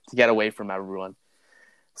island to get away from everyone.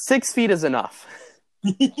 6 feet is enough.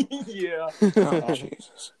 Yeah. Oh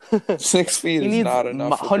Jesus. 6 feet He is needs not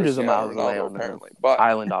enough. For hundreds of Cristiano miles away Ronaldo, on apparently, an but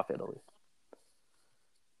island off Italy.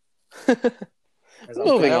 that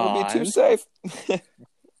Moving would on. be too safe.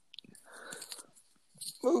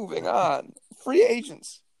 Moving on. Free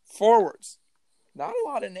agents, forwards. Not a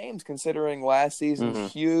lot of names considering last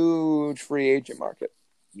season's huge free agent market.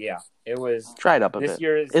 Yeah. It was Try it up a this bit.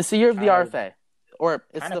 year is It's the year of the kind of- RFA, or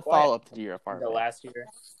it's kind the of quiet. follow-up to the year of the RFA. last year.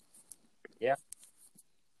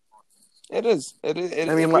 It is. It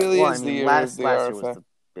I mean, really well, is I the mean, year last of the year RFA. was the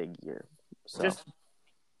big year. So Just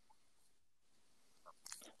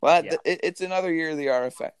Well, Yeah. it's another year of the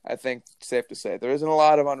RFA. I think it's safe to say there isn't a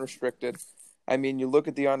lot of unrestricted. I mean, you look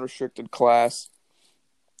at the unrestricted class.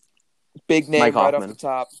 Big name Mike right off Hoffman. the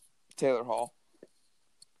top, Taylor Hall,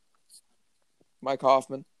 Mike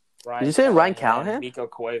Hoffman, Ryan Did you say Ryan Callahan? Mikko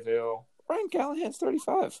Koivu. Ryan Callahan's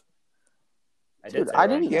 35. I Dude, did say I Ryan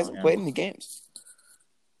didn't- He hasn't Callahan. played any games.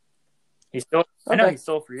 He's still. I know Okay. he's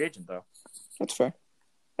still a free agent though. That's fair.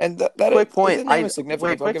 And that quick is point. a name of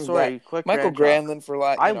significance. I'll Quick give him story. that. Quick Michael branch off. Granlund for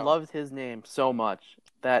like. I loved his name so much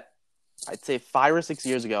that I'd say 5 or 6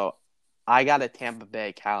 years ago, I got a Tampa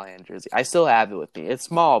Bay Callahan jersey. I still have it with me. It's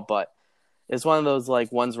small, but it's one of those like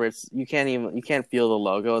ones where you can't feel the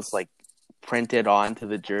logo. It's like printed onto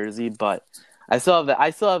the jersey, but I still have that.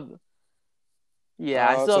 I still have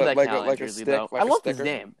that Callahan like a jersey stick, though. like I a love his sticker?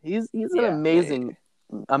 name. He's an Yeah.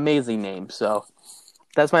 amazing name. So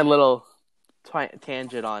that's my little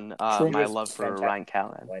tangent on True. my love for Fantastic. Ryan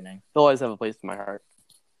Callahan. Lightning. He'll always have a place in my heart.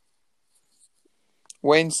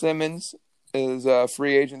 Wayne Simmons is a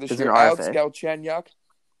free agent this Is year. an Alex RFA. Galchenyuk.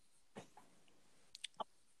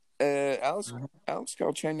 Alex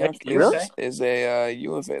Galchenyuk Really? is a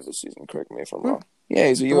UFA this season. Correct me if I'm wrong. Yeah,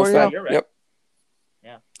 he's a The more you UFA. know. You're right.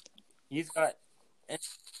 Yep. He's got.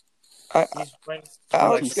 I- He's ranked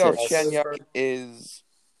Alex 26. Galchenyuk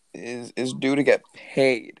is due to get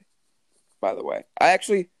paid. By the way, I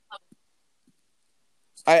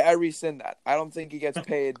rescind that. I don't think he gets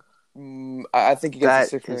paid. I think he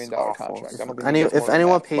gets a $6 million contract. I don't think he gets more If than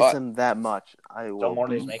anyone that, pays but him that much, I no will more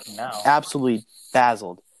than he's be making now. absolutely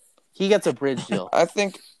dazzled. He gets a bridge deal. I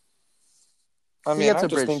think. I He mean, gets I a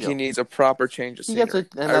just bridge think he deal. needs a proper change of He scenery.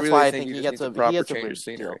 gets and I that's really why I think think he he just gets needs a proper he gets a change of bridge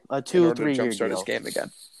scenery deal, a in 2 or order 3 to year jumpstart his deal. game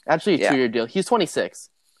again. Actually, a Yeah. 2-year deal. He's 26.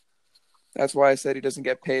 That's why I said he doesn't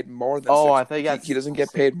get paid more than. Oh, 6. I thought he got he doesn't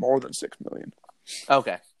get paid more than $6 million.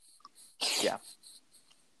 Okay.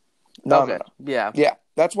 No, Okay. no, no. Yeah. Yeah,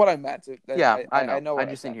 that's what I meant. Yeah, I know. I know. What I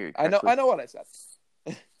just said. didn't hear you I know. correctly. I know what I said.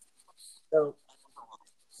 So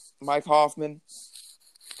Mike Hoffman,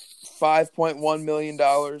 $5.1 million.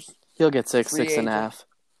 He'll get 6, Free 6.5.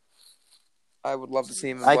 I would love to see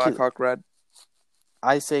him in I could- Blackhawk Red.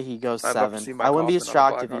 I say he goes I'd love to 7. see Mike I wouldn't be Hoffman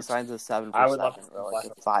on the shocked if he Blackhawks. signs a 7 for I would love 7, to see or like a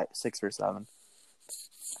Blackhawks. 6 or 7.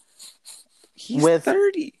 He's With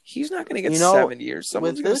 30. He's not going to get You know, 7 years.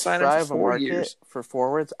 Someone's with going to this sign dry him of for a 4 market years. for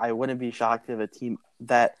forwards, I wouldn't be shocked if a team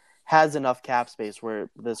that has enough cap space where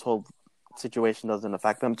this whole situation doesn't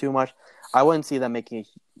affect them too much. I wouldn't see them making.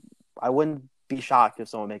 I wouldn't be shocked if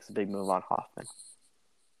someone makes a big move on Hoffman.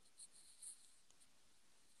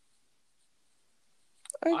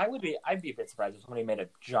 I'd be a bit surprised if somebody made a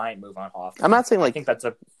giant move on Hoffman. I'm not saying I like think that's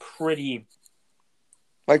a pretty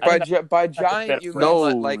Like I by think that's a giant, bit you of mean no,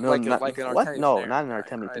 like no, like not like an what? Artemi No, Panarin not an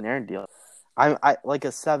kind, Artemi right? Panarin deal. I like a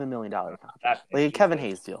 $7 million contract, that like a big, Kevin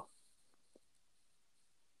Jesus. Hayes deal.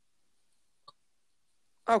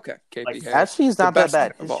 Okay, KP Like, Hayes. Actually, he's The not that best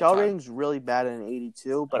bad. of His all shell time. rating's really bad at an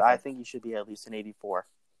 82, but Okay. I think he should be at least an 84.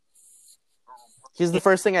 He's the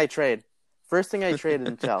first thing I trade. First thing I traded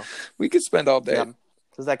in shell. We could spend all day. Yep.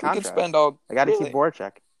 Because that We could contract. spend all. I got to Really? keep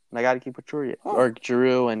Voracek. And I got to keep Couturier. Oh. Or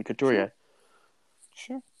Giroux and Couturier.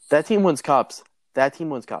 Sure. That team wins cups. KP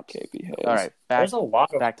Hayes. All right. there's a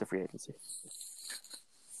lot of Back to free agency.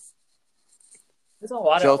 there's a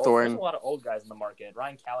lot Joe of Thornton. there's a lot of old guys in the market.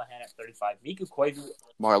 Ryan Callahan at 35, Miku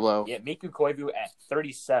Marlowe. Koivu at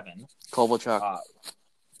 37, Kovalchuk.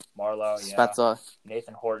 Marlowe, Spezza.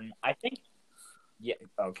 Nathan Horton. I think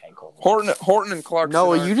okay, cool. Horton and Clarkson.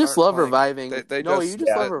 No, you just aren't love playing. reviving. They no, just, you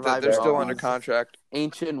just love yeah, reviving. They're still all under these contract.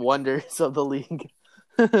 ancient wonders of the league.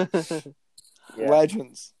 Yeah.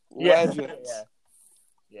 Legends. Yeah. Legends.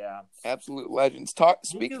 Yeah. Absolute legends.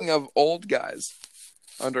 Speaking of old guys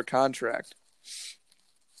under contract.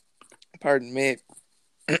 Pardon me.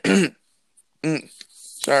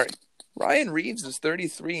 Sorry. Ryan Reeves is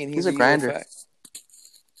 33 and he's a grinder.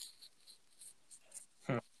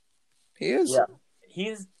 UFA. He is. Yeah.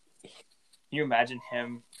 Can you imagine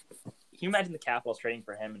him? Can you imagine the Capitals trading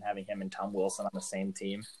for him and having him and Tom Wilson on the same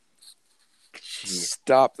team? Jeez.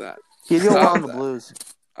 Stop that. He'd go Stop well on the that. Blues.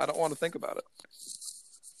 I don't want to think about it.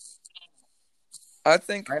 I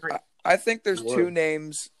think there's two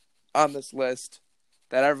names on this list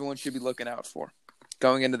that everyone should be looking out for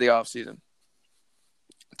going into the offseason.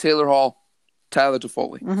 Taylor Hall, Tyler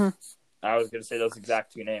Toffoli. Mm-hmm. I was going to say those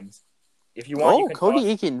exact two names. If you want, you can Cody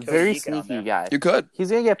toss Eakin, Cody very Eakin on sneaky there. guy. You could. He's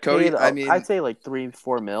gonna get Cody, paid. I mean- I'd say like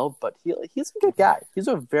 3-4 mil, but he's a good guy. He's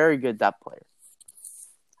a very good depth player.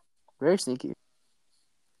 Very sneaky.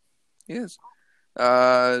 He is.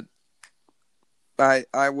 I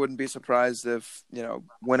wouldn't be surprised if,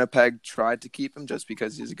 Winnipeg tried to keep him just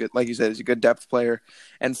because he's a good, like you said, he's a good depth player.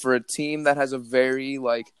 And for a team that has a very,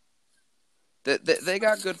 they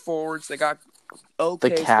got good forwards. They got okay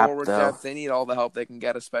The cap, forward though. depth. They need all the help they can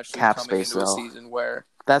get, especially Cap coming space, into a though. season where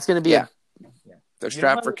That's gonna be Yeah. Yeah. they're You know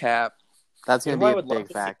strapped how- for cap. that's gonna You know what I be a would love big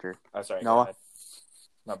to see? factor. Oh, sorry. Noah? Go ahead.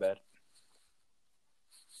 Not bad.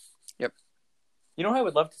 Yep. You know who I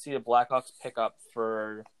would love to see the Blackhawks pick up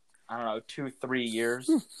for, 2-3 years?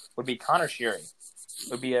 Would be Connor Sheary.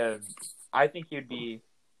 I think he'd be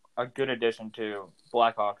a good addition to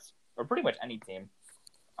Blackhawks, or pretty much any team,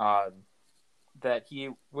 that he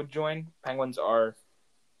would join. Penguins are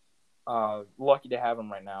lucky to have him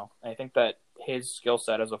right now. I think that his skill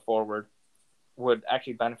set as a forward would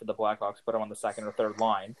actually benefit the Blackhawks, put him on the second or third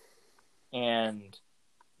line. And,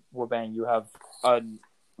 well, bang, you have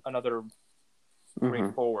another great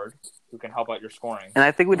Mhm. forward who can help out your scoring. And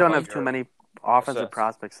I think we don't Well, have too you're- many offensive assist.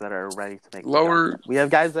 prospects that are ready to make the Lower- jump. We have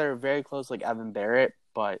guys that are very close, like Evan Barrett,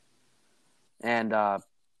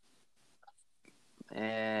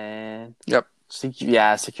 and Yep.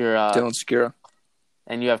 Secura, Dylan Skira.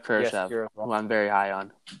 and you have Yes, Kurashev, you're wrong. who I'm very high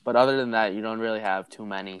on. But other than that, you don't really have too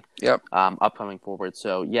many Yep. upcoming forwards.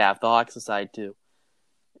 So yeah, if the Hawks decide to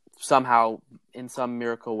somehow, in some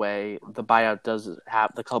miracle way, the buyout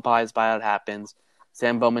the Kleppies buyout happens,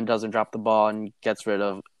 Sam Bowman doesn't drop the ball and gets rid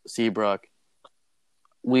of Seabrook,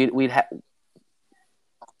 we'd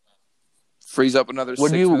Frees up another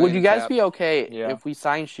would $6 you million guys cap. be okay Yeah. if we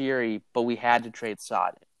signed Sheary but we had to trade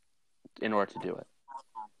Sod in order to do it?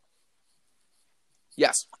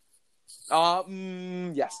 Yes.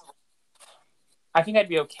 Yes. I think I'd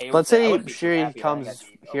be okay with Let's it. I say wouldn't be too Sheary happy, but I think comes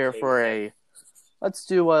I'd be here okay for with it. let's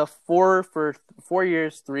do a 4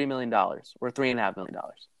 years, $3 million or $3.5 million.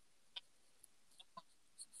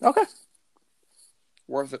 Okay.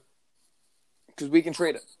 Worth it. Because we can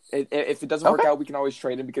trade it. If it doesn't work Okay. out, we can always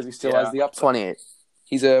trade him because he still Yeah. has the upside. 28.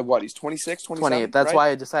 He's he's 26, 27? 28. That's right? why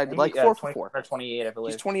I decided like 4 for 4. Or 28, I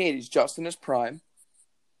believe. He's 28. He's just in his prime.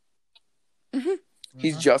 Mm-hmm.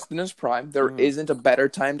 He's just in his prime. There isn't a better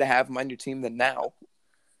time to have him on your team than now.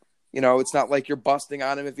 It's not like you're busting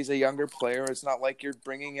on him if he's a younger player. It's not like you're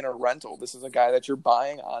bringing in a rental. This is a guy that you're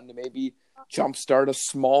buying on to maybe jumpstart a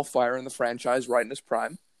small fire in the franchise right in his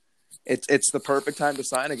prime. It's the perfect time to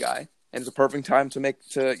sign a guy. and it's a perfect time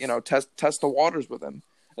to test the waters with him.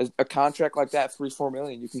 A contract like that, $3-4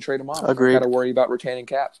 million, you can trade him off. Agreed. You got to worry about retaining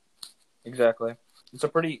cap. Exactly.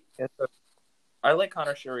 I like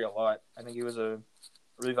Connor Sherry a lot. I think he was a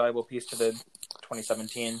really valuable piece to the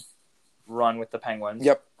 2017 run with the Penguins.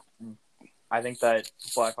 Yep. I think that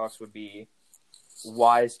Blackhawks would be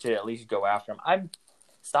wise to at least go after him.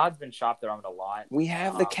 Stod's been shopped around a lot. We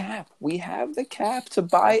have the cap. We have the cap to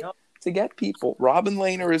buy to get people. Robin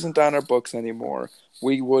Lehner isn't on our books anymore.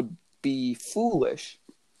 We would be foolish.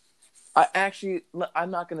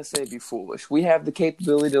 I'm not going to say be foolish. We have the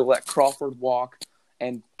capability to let Crawford walk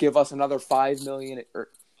and give us another $5 million or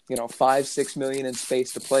 $5-6 million in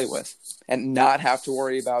space to play with, and not have to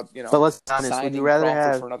worry about But let's be honest, would you rather Crawford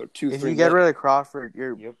have for another 2-3 if you million. get rid of Crawford,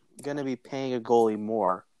 you're going to be paying a goalie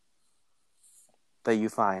more that you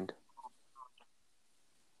find.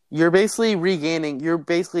 You're basically regaining. You're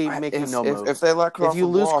basically making no moves. If they let Crawford if you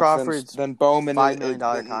lose walk, Crawford's then Bowman $5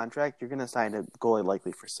 million contract, you're going to sign a goalie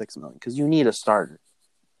likely for $6 million because you need a starter.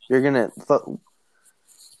 You're going to.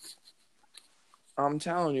 I'm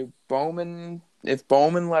telling you, Bowman. If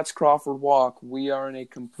Bowman lets Crawford walk, we are in a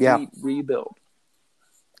complete rebuild.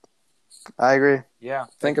 I agree. Yeah.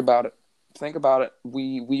 Think about it.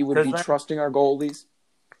 We would be trusting our goalies.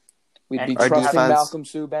 We'd be trusting Malcolm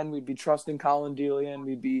Subban. We'd be trusting Colin Delian.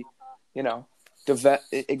 We'd be,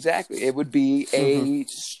 exactly. It would be a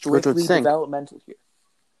strictly developmental year.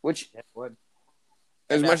 Which, it would.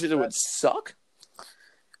 As much as it would suck,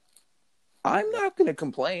 I'm not going to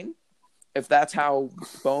complain if that's how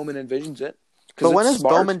Bowman envisions it. But when has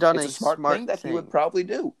Bowman done a smart thing that he would probably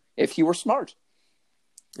do if he were smart?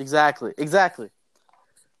 Exactly.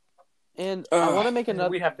 And I want to make another.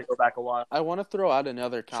 We have to go back a while. I want to throw out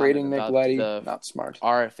another comment Trading about Nick Leddy, the not smart.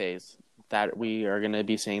 RFAs that we are going to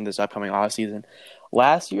be seeing this upcoming offseason.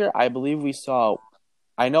 Last year, I believe we saw.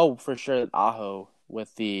 I know for sure that Aho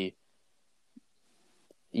with the.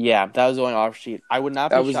 Yeah, that was the only offer sheet. I would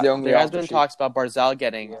not. That was the only. There has been talks about Barzal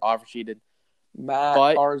getting offer sheeted. Matt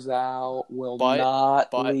Barzal will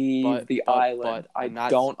not leave the island. I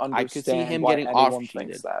don't understand I could see him why getting anyone offer thinks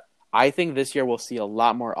sheeted. that. I think this year we'll see a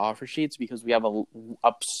lot more offer sheets because we have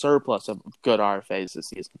a surplus of good RFAs this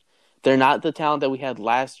season. They're not the talent that we had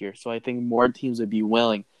last year, so I think more teams would be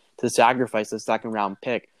willing to sacrifice a second-round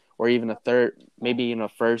pick or even a third, maybe even a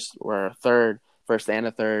first or a third, first and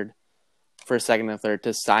a third, first, second, and third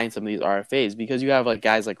to sign some of these RFAs because you have like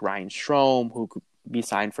guys like Ryan Strome who could be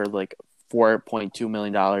signed for like $4.2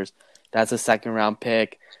 million. That's a second-round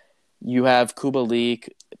pick. You have Kubalik.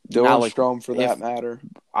 Dylan Strome, for that matter.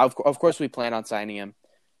 Of course, we plan on signing him.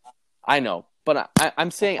 I know, but I'm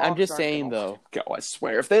just saying though. Go, I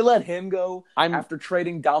swear, if they let him go after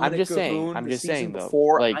trading Dominic Cahoon, I'm just saying though.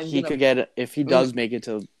 Before, like could get if he does make it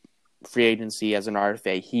to free agency as an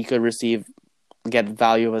RFA, he could get the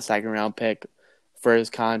value of a second round pick for his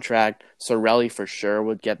contract. Sorelli for sure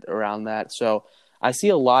would get around that. So I see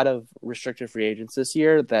a lot of restricted free agents this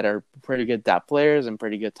year that are pretty good depth players and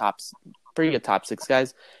pretty good top six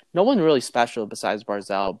guys. No one really special besides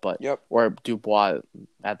Barzal, or Dubois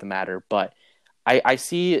at the matter. But I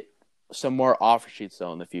see some more offer sheets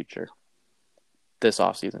though in the future. This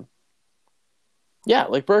offseason. Yeah,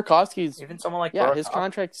 like Burakovsky's even someone like his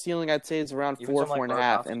contract ceiling I'd say is around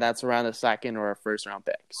 4.5, and that's around a second or a first round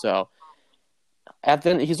pick. So at the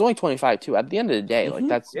end, he's only 25 too. At the end of the day,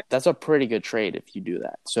 like that's a pretty good trade if you do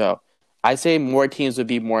that. So I say more teams would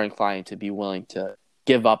be more inclined to be willing to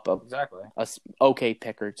give up a okay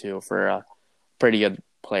pick or two for a pretty good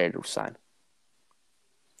player to sign.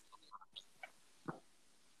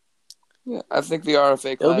 Yeah, I think the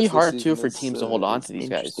RFA class it'll be hard too for teams to hold on to these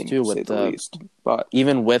guys too, with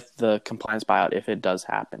even with the compliance buyout if it does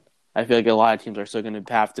happen. I feel like a lot of teams are still going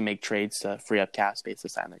to have to make trades to free up cap space to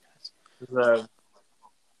sign their guys.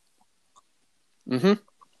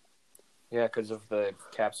 Yeah, because of the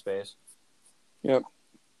cap space. Yep.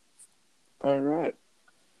 All right.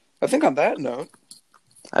 I think on that note,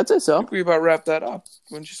 I'd say so. I think we about wrap that up.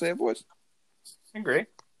 Wouldn't you say, boys? I agree.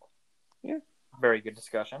 Yeah. Very good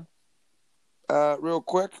discussion. Real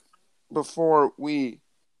quick, before we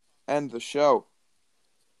end the show,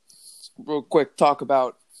 real quick, talk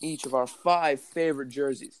about each of our 5 favorite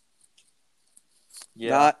jerseys.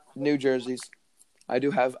 Yeah. Not new jerseys. I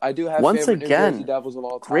do have Once favorite again, New Jersey Devils of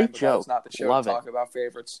all time. great but joke. That's not the show Love to talk it. about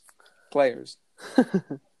favorites players.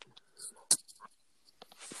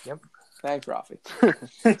 Yep. Thanks, Rafi.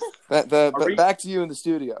 Back to you in the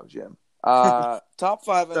studio, Jim. Top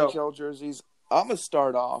 5 NHL jerseys. I'm gonna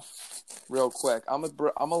start off real quick. I'm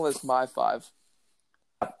gonna list my 5.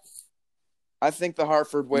 I think the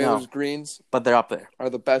Hartford Whalers greens, but they're up there, are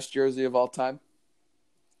the best jersey of all time.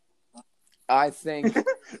 I think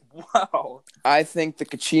Wow. I think the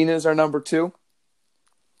Kachinas are number 2.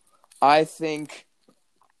 I think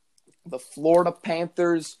the Florida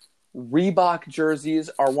Panthers Reebok jerseys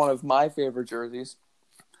are one of my favorite jerseys.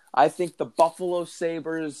 I think the Buffalo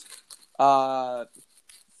Sabres, what's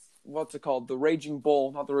it called? The Raging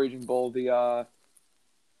Bull, not the Raging Bull, the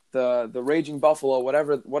Raging Buffalo,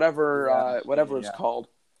 whatever it's called,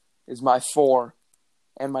 is my 4,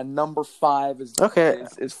 and my number 5 is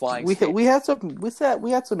Flying Skate. We had some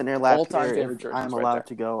interlap All-time here. favorite If jerseys I'm right allowed there.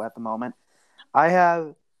 to go at the moment. I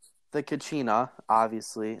have the Kachina,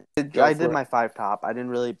 obviously. Go I for did it. my 5 top. I didn't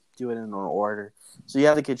really do it in an order. So you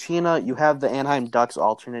have the Kachina. You have the Anaheim Ducks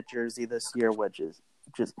alternate jersey this year, which is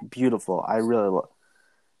just beautiful. I really love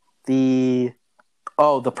the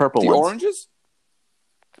purple The ones. oranges?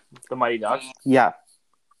 The Mighty Ducks. Yeah,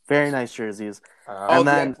 very nice jerseys. Oh, and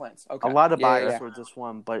the then eggplants. Okay. a lot of bias yeah. towards this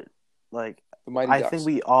one, but like The Mighty I Ducks. think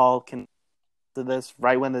we all can to this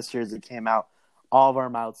right when this jersey came out. All of our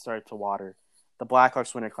mouths started to water. The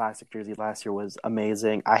Blackhawks Winter Classic jersey last year was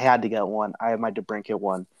amazing. I had to get one. I have my DeBrincat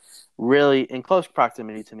one, really in close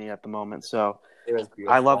proximity to me at the moment. So It was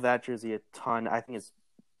beautiful. I love that jersey a ton. I think it's.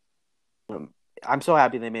 I'm so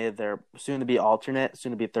happy they made it their soon-to-be alternate,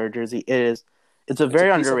 soon-to-be third jersey. It's a very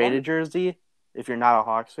a piece of underrated art. jersey if you're not a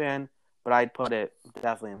Hawks fan, but I'd put it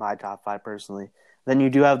definitely in my top 5 personally. Then you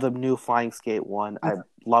do have the new Flying Skate one. I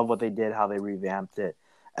love what they did, how they revamped it.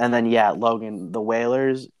 And then, Logan, the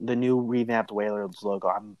Whalers, the new revamped Whalers logo,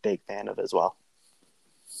 I'm a big fan of as well.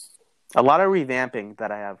 A lot of revamping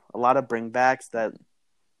that I have. A lot of bringbacks that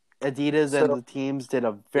Adidas and the teams did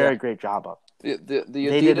a very great job of. The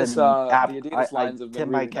They did Adidas, the Adidas lines have been tip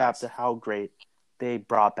really my cap nice. to how great they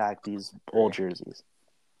brought back these old jerseys.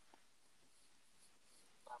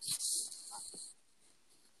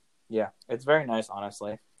 Yeah, it's very nice,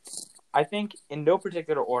 honestly. I think in no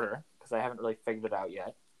particular order, because I haven't really figured it out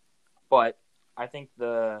yet, but I think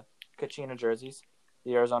the Kachina jerseys,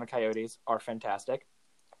 the Arizona Coyotes, are fantastic.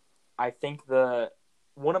 I think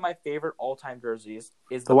one of my favorite all-time jerseys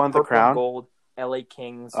is the one with the purple crown? and gold LA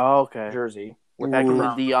Kings jersey with that Ooh,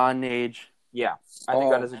 crown. the on age. Yeah, I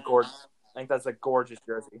think that is that's a gorgeous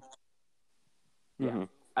jersey. Yeah, Mm-hmm.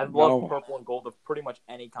 I love purple and gold of pretty much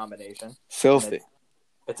any combination. Filthy.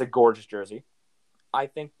 It's a gorgeous jersey. I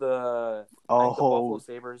think the Buffalo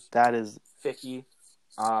Sabres, that is Ficky,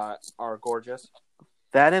 are gorgeous.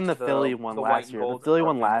 That and the Philly one last year. The Philly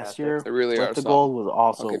one last year They really with are the something. gold was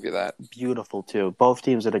also I'll give you that. beautiful too. Both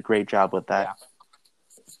teams did a great job with that.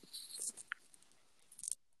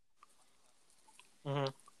 Yeah. Mm-hmm.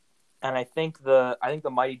 And I think the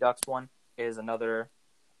Mighty Ducks one is another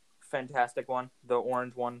fantastic one. The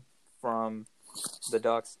orange one from the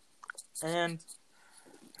Ducks, and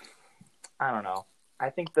I don't know. I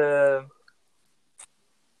think the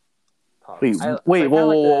whoa! You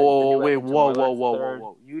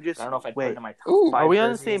just I don't know if I'd put it in my top Ooh, 5 Are we on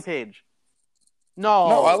the jerseys. same page?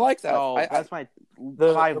 No, I like that. No, that's my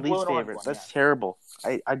the 5 blue least and orange favorites. one, That's terrible.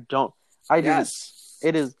 I don't. I do. Yes.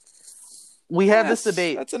 It is. We had this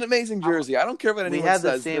debate. That's an amazing jersey. I don't care what anyone says. We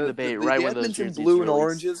had the same debate right the when those Edmonton jerseys blue and released.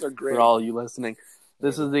 oranges are great. For all you listening,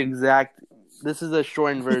 this is a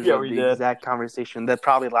shortened version of the exact conversation that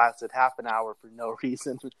probably lasted half an hour for no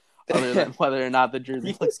reason other than whether or not the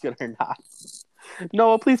jersey looks good or not.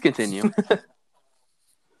 Noah, please continue.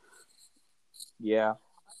 Yeah.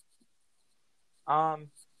 I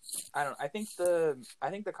don't. I think the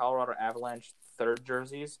Colorado Avalanche third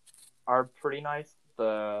jerseys are pretty nice.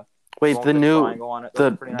 The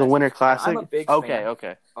Winter Classic. I'm a big fan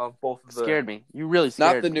of both of the. Scared me. You really scared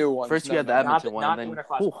me. Not the new ones. First you had the Edmonton one, not and then the Winter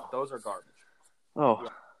Classic. Those are garbage. Oh. Yeah.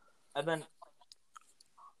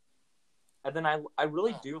 And then I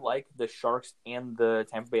really do like the Sharks and the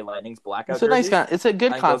Tampa Bay Lightning's blackout jerseys. It's a nice. It's a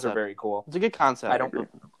good concept. Those are very cool. It's a good concept. I know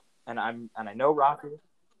Rafi.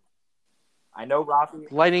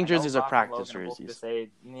 Lightning jerseys are practice jerseys. To say,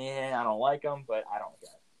 I don't like them, but I don't get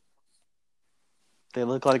it. They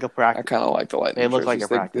look like a practice. I kind of like the Lightning. They look jerseys. like a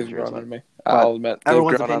practice They've grown jersey. on me. I'll admit.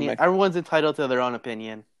 Everyone's entitled to their own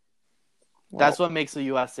opinion. Well, that's what makes the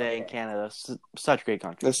USA and Canada such great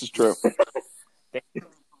countries. This is true.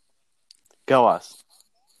 Go us.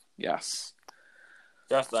 Yes.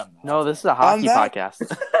 Just them. No, this is a hockey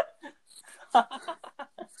podcast.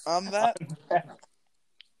 On that.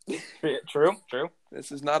 True.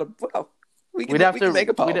 This is not a well. We'd have to make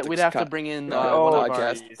a politics. We'd have to bring in one of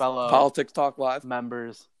our fellow Politics Talk Live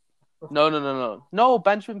members. No,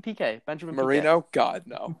 Benjamin PK. Marino. God,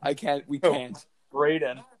 no. I can't. We can't.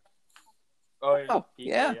 Braden. Oh,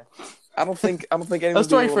 yeah. I don't think anyone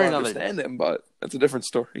will understand him, but that's a different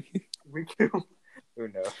story. Who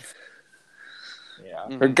knows? Yeah.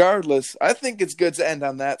 Yeah. Regardless, I think it's good to end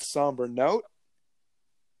on that somber note.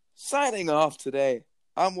 Signing off today,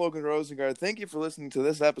 I'm Logan Rosengard. Thank you for listening to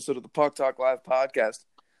this episode of the Puck Talk Live podcast.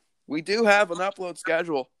 We do have an upload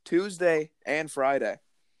schedule Tuesday and Friday.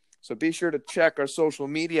 So be sure to check our social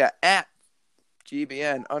media at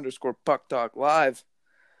GBN_Puck Talk Live.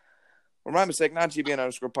 Or my mistake, not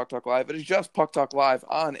GBN_Puck Talk Live. It is just Puck Talk Live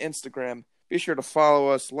on Instagram. Be sure to follow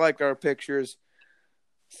us, like our pictures.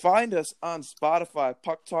 Find us on Spotify,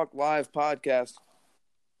 Puck Talk Live podcast.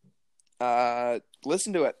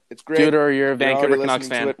 Listen to it. It's great. Dude, or you're a You're Vancouver already Canucks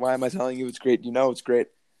listening to fan. it. Why am I telling you it's great? You know it's great.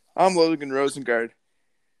 I'm Logan Rosengard.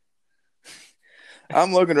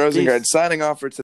 Signing off for today.